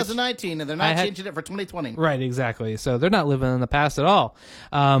 2019, and they're not changing it for 2020. Right, exactly. So they're not living in the past at all.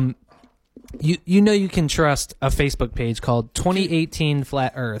 You can trust a Facebook page called 2018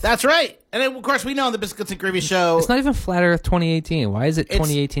 Flat Earth. That's right. And of course, we know on the Biscuits and Gravy show. It's not even Flat Earth 2018. Why is it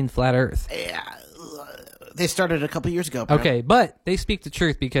 2018 Flat Earth? Yeah, they started a couple years ago. Bro. Okay, but they speak the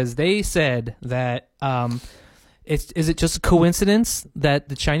truth because they said that is it just a coincidence that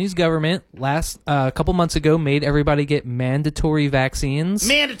the Chinese government a couple months ago made everybody get mandatory vaccines?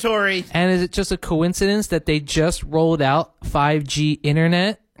 Mandatory. And is it just a coincidence that they just rolled out 5G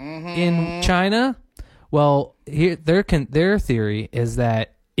internet in China? Well, here their theory is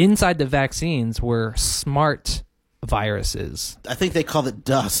that inside the vaccines were smart viruses. I think they call it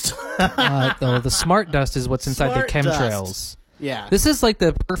dust. The smart dust is what's inside the chemtrails. Dust. Yeah. This is like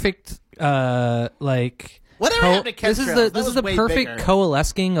the perfect whatever happened to chemtrails? This is the perfect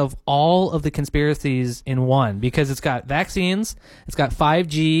coalescing of all of the conspiracies in one, because it's got vaccines, it's got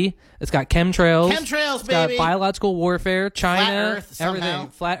 5G, it's got chemtrails, it's got baby, biological warfare, China, Flat Earth, everything, somehow.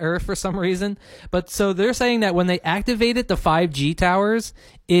 Flat Earth for some reason. But so they're saying that when they activated the 5G towers,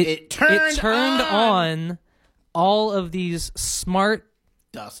 it turned on all of these smart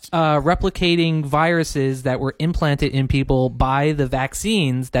dust replicating viruses that were implanted in people by the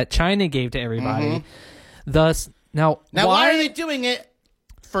vaccines that China gave to everybody. Thus, now why are they doing it?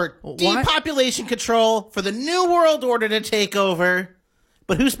 For depopulation control, for the New World Order to take over.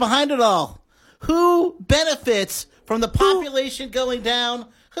 But who's behind it all? Who benefits from the population going down?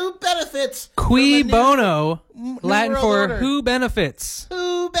 Who benefits? Cui bono, New Latin World for Order? who benefits.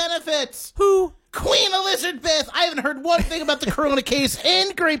 Who benefits? Who? Queen Elizabeth. I haven't heard one thing about the corona case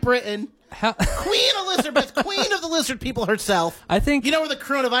in Great Britain. Queen Elizabeth, queen of the lizard people herself. I think you know where the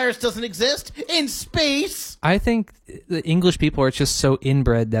coronavirus doesn't exist? In space. I think the English people are just so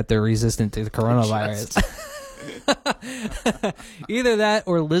inbred that they're resistant to the coronavirus. Either that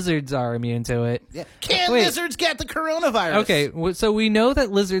or lizards are immune to it. Yeah. Can lizards get the coronavirus? Okay, so we know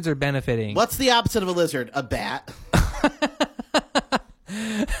that lizards are benefiting. What's the opposite of a lizard? A bat.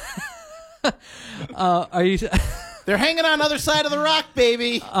 Are you? They're hanging on the other side of the rock,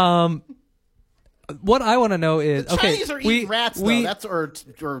 baby. What I want to know is, the Chinese are eating rats, though. That's or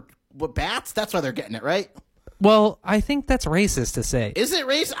what, bats? That's why they're getting it, right? Well, I think that's racist to say. Is it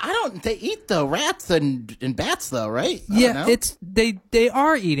racist? I don't. They eat the rats and bats, though, right? Yeah, they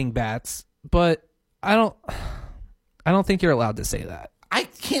are eating bats, but I don't think you're allowed to say that. I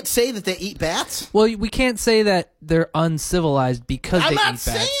can't say that they eat bats. Well, we can't say that they're uncivilized because they eat bats.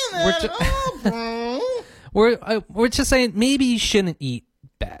 I'm not saying that. We're just saying maybe you shouldn't eat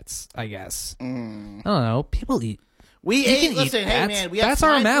bats, I guess. I don't know. People eat. Listen, hey man, we had bats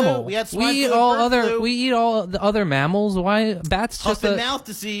are a mammal. We had swine eat flu, all bird other. flu. We eat all the other mammals. Why bats? Huff and mouth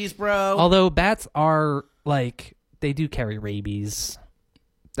disease, bro. Although bats are they do carry rabies.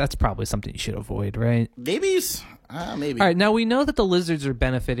 That's probably something you should avoid, right? Rabies? Maybe. All right. Now we know that the lizards are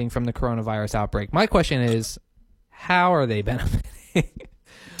benefiting from the coronavirus outbreak. My question is, how are they benefiting?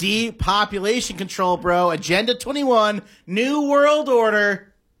 Depopulation control, bro. Agenda 21, New World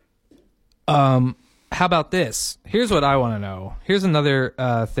Order. How about this? Here's what I want to know. Here's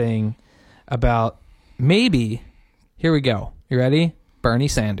another thing about maybe. Here we go. You ready? Bernie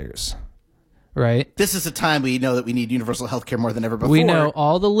Sanders. Right? This is a time we know that we need universal health care more than ever before. We know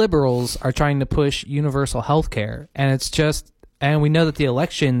all the liberals are trying to push universal health care, and we know that the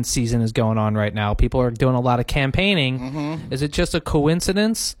election season is going on right now. People are doing a lot of campaigning. Is it just a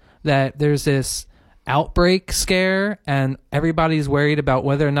coincidence that there's this outbreak scare and everybody's worried about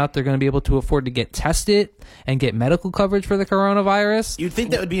whether or not they're going to be able to afford to get tested and get medical coverage for the coronavirus? You'd think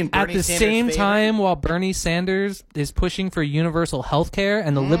that would be in Bernie Sanders' same favor. time while Bernie Sanders is pushing for universal health care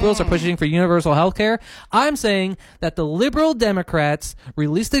and the liberals are pushing for universal health care. I'm saying that the liberal Democrats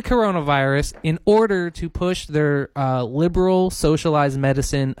released the coronavirus in order to push their liberal socialized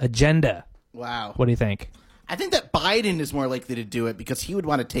medicine agenda. Wow. What do you think? I think that Biden is more likely to do it because he would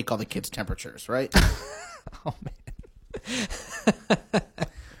want to take all the kids' temperatures, right? Oh, man.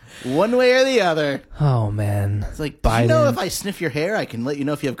 One way or the other. Oh, man. It's like, Biden. Do you know if I sniff your hair, I can let you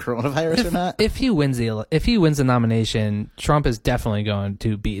know if you have coronavirus or not? If he wins the nomination, Trump is definitely going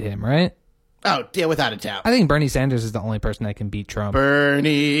to beat him, right? Oh, yeah, without a doubt. I think Bernie Sanders is the only person that can beat Trump.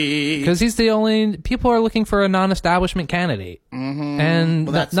 Bernie. Because he's the only... People are looking for a non-establishment candidate. And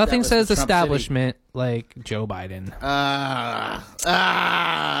nothing says establishment like Joe Biden.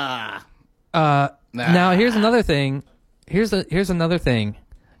 Now, here's another thing. Here's another thing.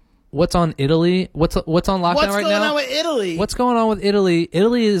 what's on Italy? What's on lockdown right now? What's going on with Italy? What's going on with Italy?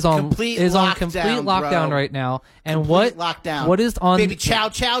 Italy is on complete lockdown right now. And complete lockdown. What is on? Baby, chow,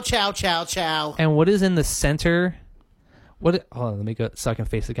 chow, chow, chow, chow. And what is in the center? Hold on, let me go so I can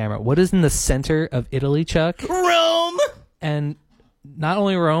face the camera. What is in the center of Italy, Chuck? Rome. And not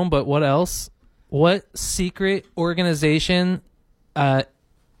only Rome, but what else? What secret organization,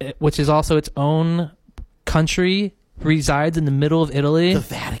 which is also its own country, resides in the middle of Italy? The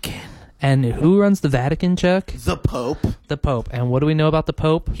Vatican. And who runs the Vatican, Chuck? The Pope. The Pope. And what do we know about the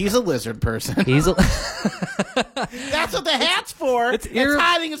Pope? He's a lizard person. He's a... That's what the hat's for. It's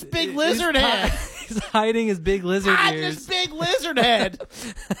hiding his big lizard head. He's hiding his big lizard hiding ears. his big lizard head.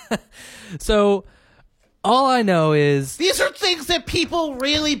 So, all I know is... These are things that people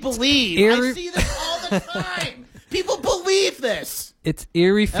really believe. I see this all the time. People believe this. It's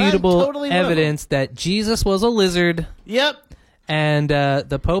irrefutable evidence that Jesus was a lizard. Yep. And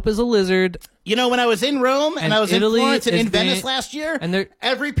the Pope is a lizard. You know, when I was in Rome and I was Italy in Florence and in Venice last year, and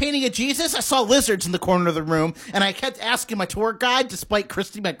every painting of Jesus, I saw lizards in the corner of the room, and I kept asking my tour guide, despite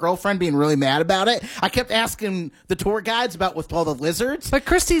Christy, my girlfriend, being really mad about it, I kept asking the tour guides about with all the lizards. But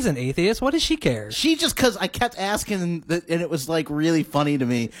Christy's an atheist. What does she care? She just, because I kept asking, and it was like really funny to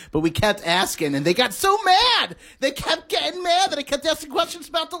me, but we kept asking, and they got so mad. They kept getting mad that I kept asking questions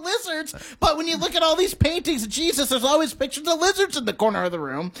about the lizards. But when you look at all these paintings of Jesus, there's always pictures of lizards in the corner of the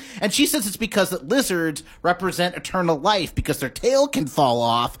room. And she says it's because that lizards represent eternal life because their tail can fall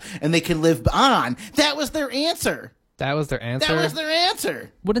off and they can live on. That was their answer. That was their answer? That was their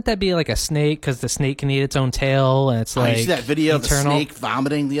answer. Wouldn't that be like a snake? Because the snake can eat its own tail, and it's like you see that video eternal? Of the snake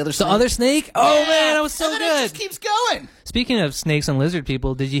vomiting the other snake? The other snake? Oh, man, that was so and then good. It just keeps going. Speaking of snakes and lizard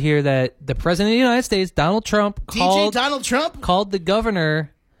people, did you hear that the President of the United States, Donald Trump, called the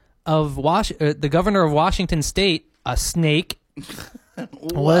governor of Washington State a snake?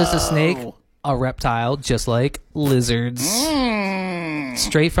 What is a snake? A reptile, just like lizards.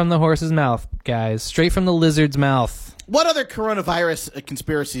 Straight from the horse's mouth, guys. Straight from the lizard's mouth. What other coronavirus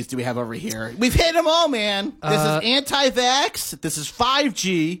conspiracies do we have over here? We've hit them all, man. This is anti-vax. This is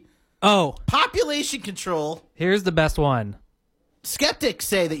 5G. Oh. Population control. Here's the best one. Skeptics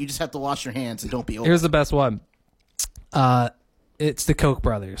say that you just have to wash your hands and don't be old. Here's the best one. It's the Koch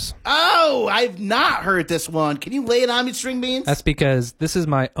brothers. Oh, I've not heard this one. Can you lay it on me, string beans? That's because this is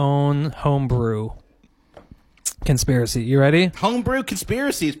my own homebrew conspiracy. You ready? Homebrew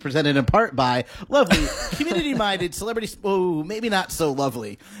conspiracy is presented in part by lovely, community-minded celebrities. Oh, maybe not so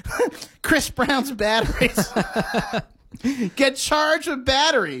lovely. Chris Brown's batteries. Get charged with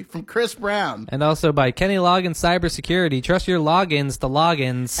battery from Chris Brown. And also by Kenny Loggins Cybersecurity. Trust your logins to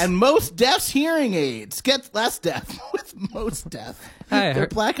logins. And Most Deaf's hearing aids. Get less deaf with Most Deaf. Hey, they're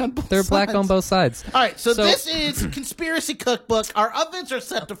black on both sides. They're black on both sides. All right, so this is Conspiracy Cookbook. Our ovens are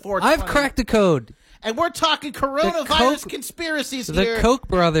set to 420. I've cracked the code. And we're talking coronavirus conspiracies here. The Koch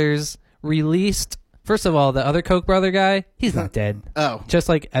brothers released... First of all, the other Koch brother guy, he's not dead. Oh. Just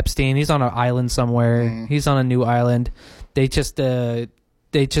like Epstein, he's on an island somewhere. He's on a new island. They just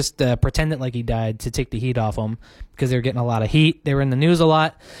pretended like he died to take the heat off him because they were getting a lot of heat. They were in the news a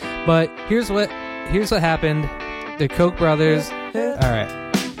lot. But here's what happened. The Koch brothers. All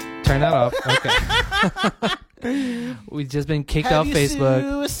right. Turn that off. Okay. We've just been kicked off Facebook.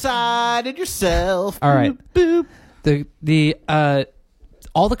 Suicided yourself. All right. Boop, boop. The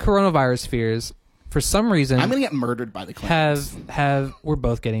all the coronavirus fears, for some reason, I'm gonna get murdered by the Clintons. We're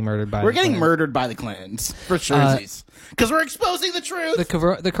both getting murdered by. We're getting murdered by the Clintons for sure, because we're exposing the truth.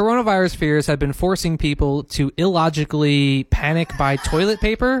 The coronavirus fears have been forcing people to illogically panic buy toilet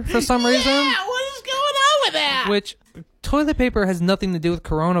paper for some reason. Yeah, what is going on with that? Which toilet paper has nothing to do with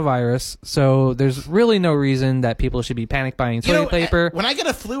coronavirus, so there's really no reason that people should be panic buying toilet paper. When I get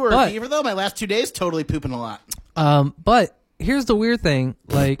a flu or a fever, though, my last 2 days, totally pooping a lot. But here's the weird thing,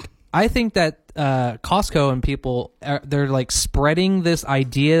 like. I think that Costco and people, they're like spreading this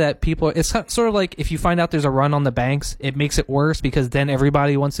idea that people, it's sort of like if you find out there's a run on the banks, it makes it worse because then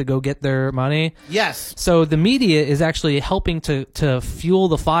everybody wants to go get their money. Yes. So the media is actually helping to fuel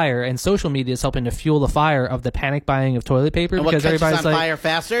the fire, and social media is helping to fuel the fire of the panic buying of toilet paper because everybody's like, fire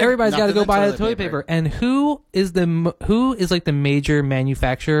faster? Everybody's got to go buy the toilet paper. And who is like the major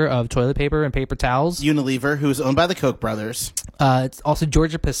manufacturer of toilet paper and paper towels? Unilever, who's owned by the Koch brothers. It's also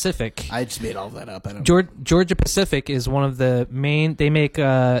Georgia Pacific. I just made all that up. I don't Georgia Pacific is one of the main. They make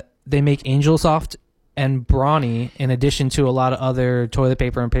Angel Soft and Brawny in addition to a lot of other toilet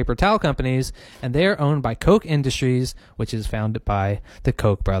paper and paper towel companies, and they are owned by Koch Industries, which is founded by the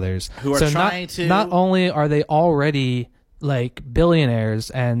Koch brothers. Who are trying to. Not only are they already like billionaires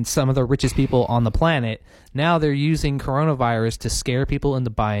and some of the richest people on the planet, now they're using coronavirus to scare people into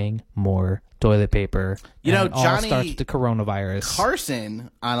buying more toilet paper. You know, it all Johnny starts the coronavirus. Carson,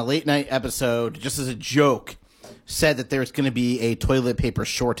 on a late night episode, just as a joke, said that there's going to be a toilet paper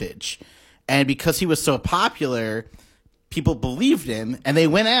shortage. And because he was so popular, people believed him, and they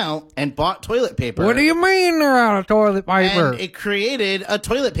went out and bought toilet paper. What do you mean they're out of toilet paper? And it created a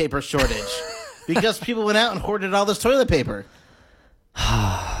toilet paper shortage because people went out and hoarded all this toilet paper.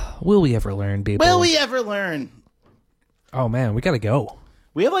 Will we ever learn, people? Will we ever learn? Oh, man, we got to go.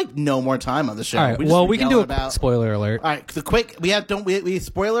 We have like no more time on the show. All right, we can do a spoiler alert. All right, the quick. We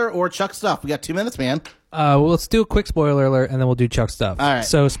spoiler or Chuck stuff. We got 2 minutes, man. Well, let's do a quick spoiler alert, and then we'll do Chuck stuff. All right.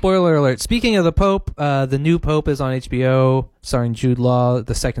 So, spoiler alert. Speaking of the Pope, the new Pope is on HBO, starring Jude Law.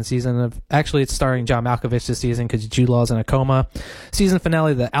 The second season of, actually, it's starring John Malkovich this season because Jude Law's in a coma. Season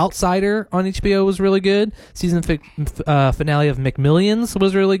finale of The Outsider on HBO was really good. Season finale of McMillions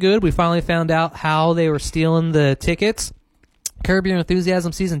was really good. We finally found out how they were stealing the tickets. Curb Your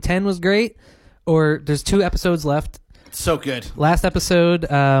Enthusiasm season 10 was great. Or there's 2 episodes left. So good. Last episode,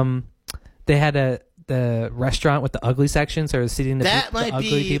 they had the restaurant with the ugly section, so it was seating the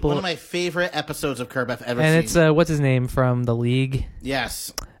ugly people. One of my favorite episodes of Curb I've ever seen. And it's what's his name from The League?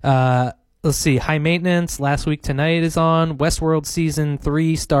 Yes. Let's see. High Maintenance, Last Week Tonight is on. Westworld season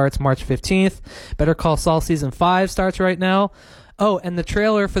 3 starts March 15th. Better Call Saul season 5 starts right now. Oh, and the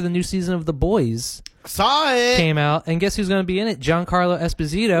trailer for the new season of The Boys saw it came out, and guess who's going to be in it? Giancarlo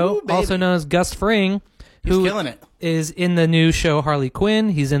Esposito, also known as Gus Fring, who killing it. Is in the new show Harley Quinn.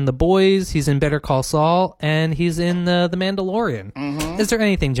 He's in The Boys. He's in Better Call Saul, and he's in The Mandalorian. Mm-hmm. Is there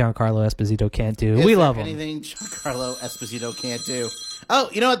anything Giancarlo Esposito can't do? We love him. Anything Giancarlo Esposito can't do? Oh,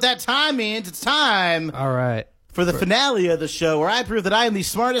 you know what that time means? It's time. All right. For the finale of the show, where I prove that I am the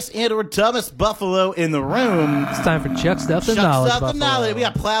smartest and or dumbest buffalo in the room. It's time for Chuck Stuff and Knowledge Buffalo. We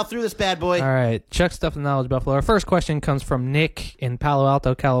got to plow through this bad boy. All right, Chuck Stuff and Knowledge Buffalo. Our first question comes from Nick in Palo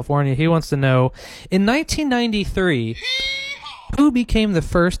Alto, California. He wants to know, in 1993, who became the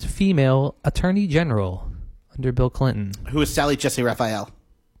first female attorney general under Bill Clinton? Who is Sally Jesse Raphael?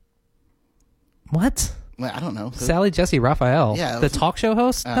 What? Well, I don't know. Sally Jesse Raphael? Yeah. The talk show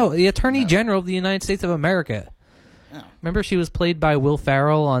host? No, the attorney general of the United States of America. Oh. Remember she was played by Will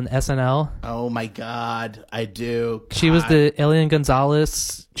Ferrell on SNL? Oh, my God. I do. God. She was the Elian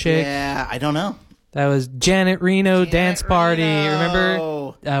Gonzalez chick. Yeah, I don't know. That was Janet Reno Dance Party.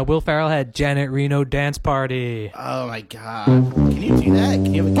 Remember? Will Ferrell had Janet Reno Dance Party. Oh, my God. Can you do that?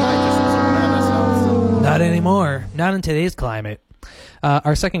 Can you have a guy just on Not anymore. Not in today's climate.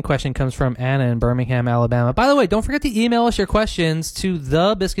 Our second question comes from Anna in Birmingham, Alabama. By the way, don't forget to email us your questions to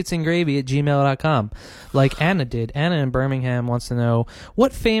thebiscuitsandgravy@gmail.com, like Anna did. Anna in Birmingham wants to know,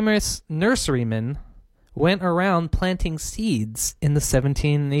 what famous nurseryman went around planting seeds in the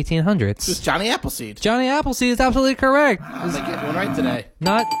 1700s and 1800s? It was Johnny Appleseed. Johnny Appleseed is absolutely correct. I was getting one right today.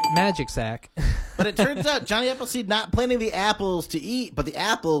 Not Magic Sack. But it turns out Johnny Appleseed not planting the apples to eat, but the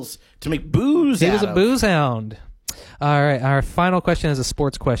apples to make booze He was a booze hound. All right, our final question is a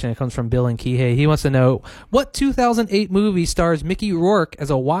sports question. It comes from Bill in Kihei. He wants to know, what 2008 movie stars Mickey Rourke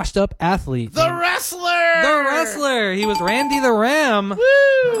as a washed-up athlete? The Wrestler! The Wrestler! He was Randy the Ram.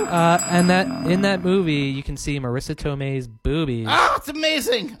 Woo! And that in that movie, you can see Marissa Tomei's boobies. Oh, it's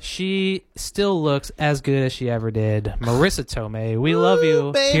amazing! She still looks as good as she ever did. Marissa Tomei, we love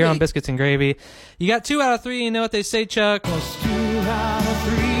you baby. Here on Biscuits and Gravy. You got 2 out of 3. You know what they say, Chuck? 2 out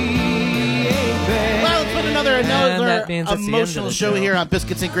of 3. Well, let's put another emotional show here on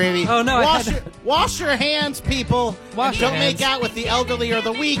Biscuits and Gravy. Oh, no. Wash your hands, people. Don't make out with the elderly or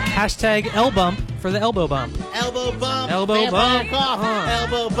the weak. Hashtag L-bump for the elbow bump. Elbow bump. Elbow bump. Cough.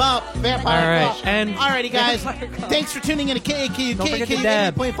 Elbow bump. Vampire cough. Alrighty, guys. Thanks for tuning in to KAKU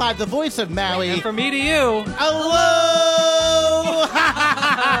 88.5, the voice of Maui. And from me to you. Hello.